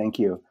much. Thank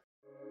you.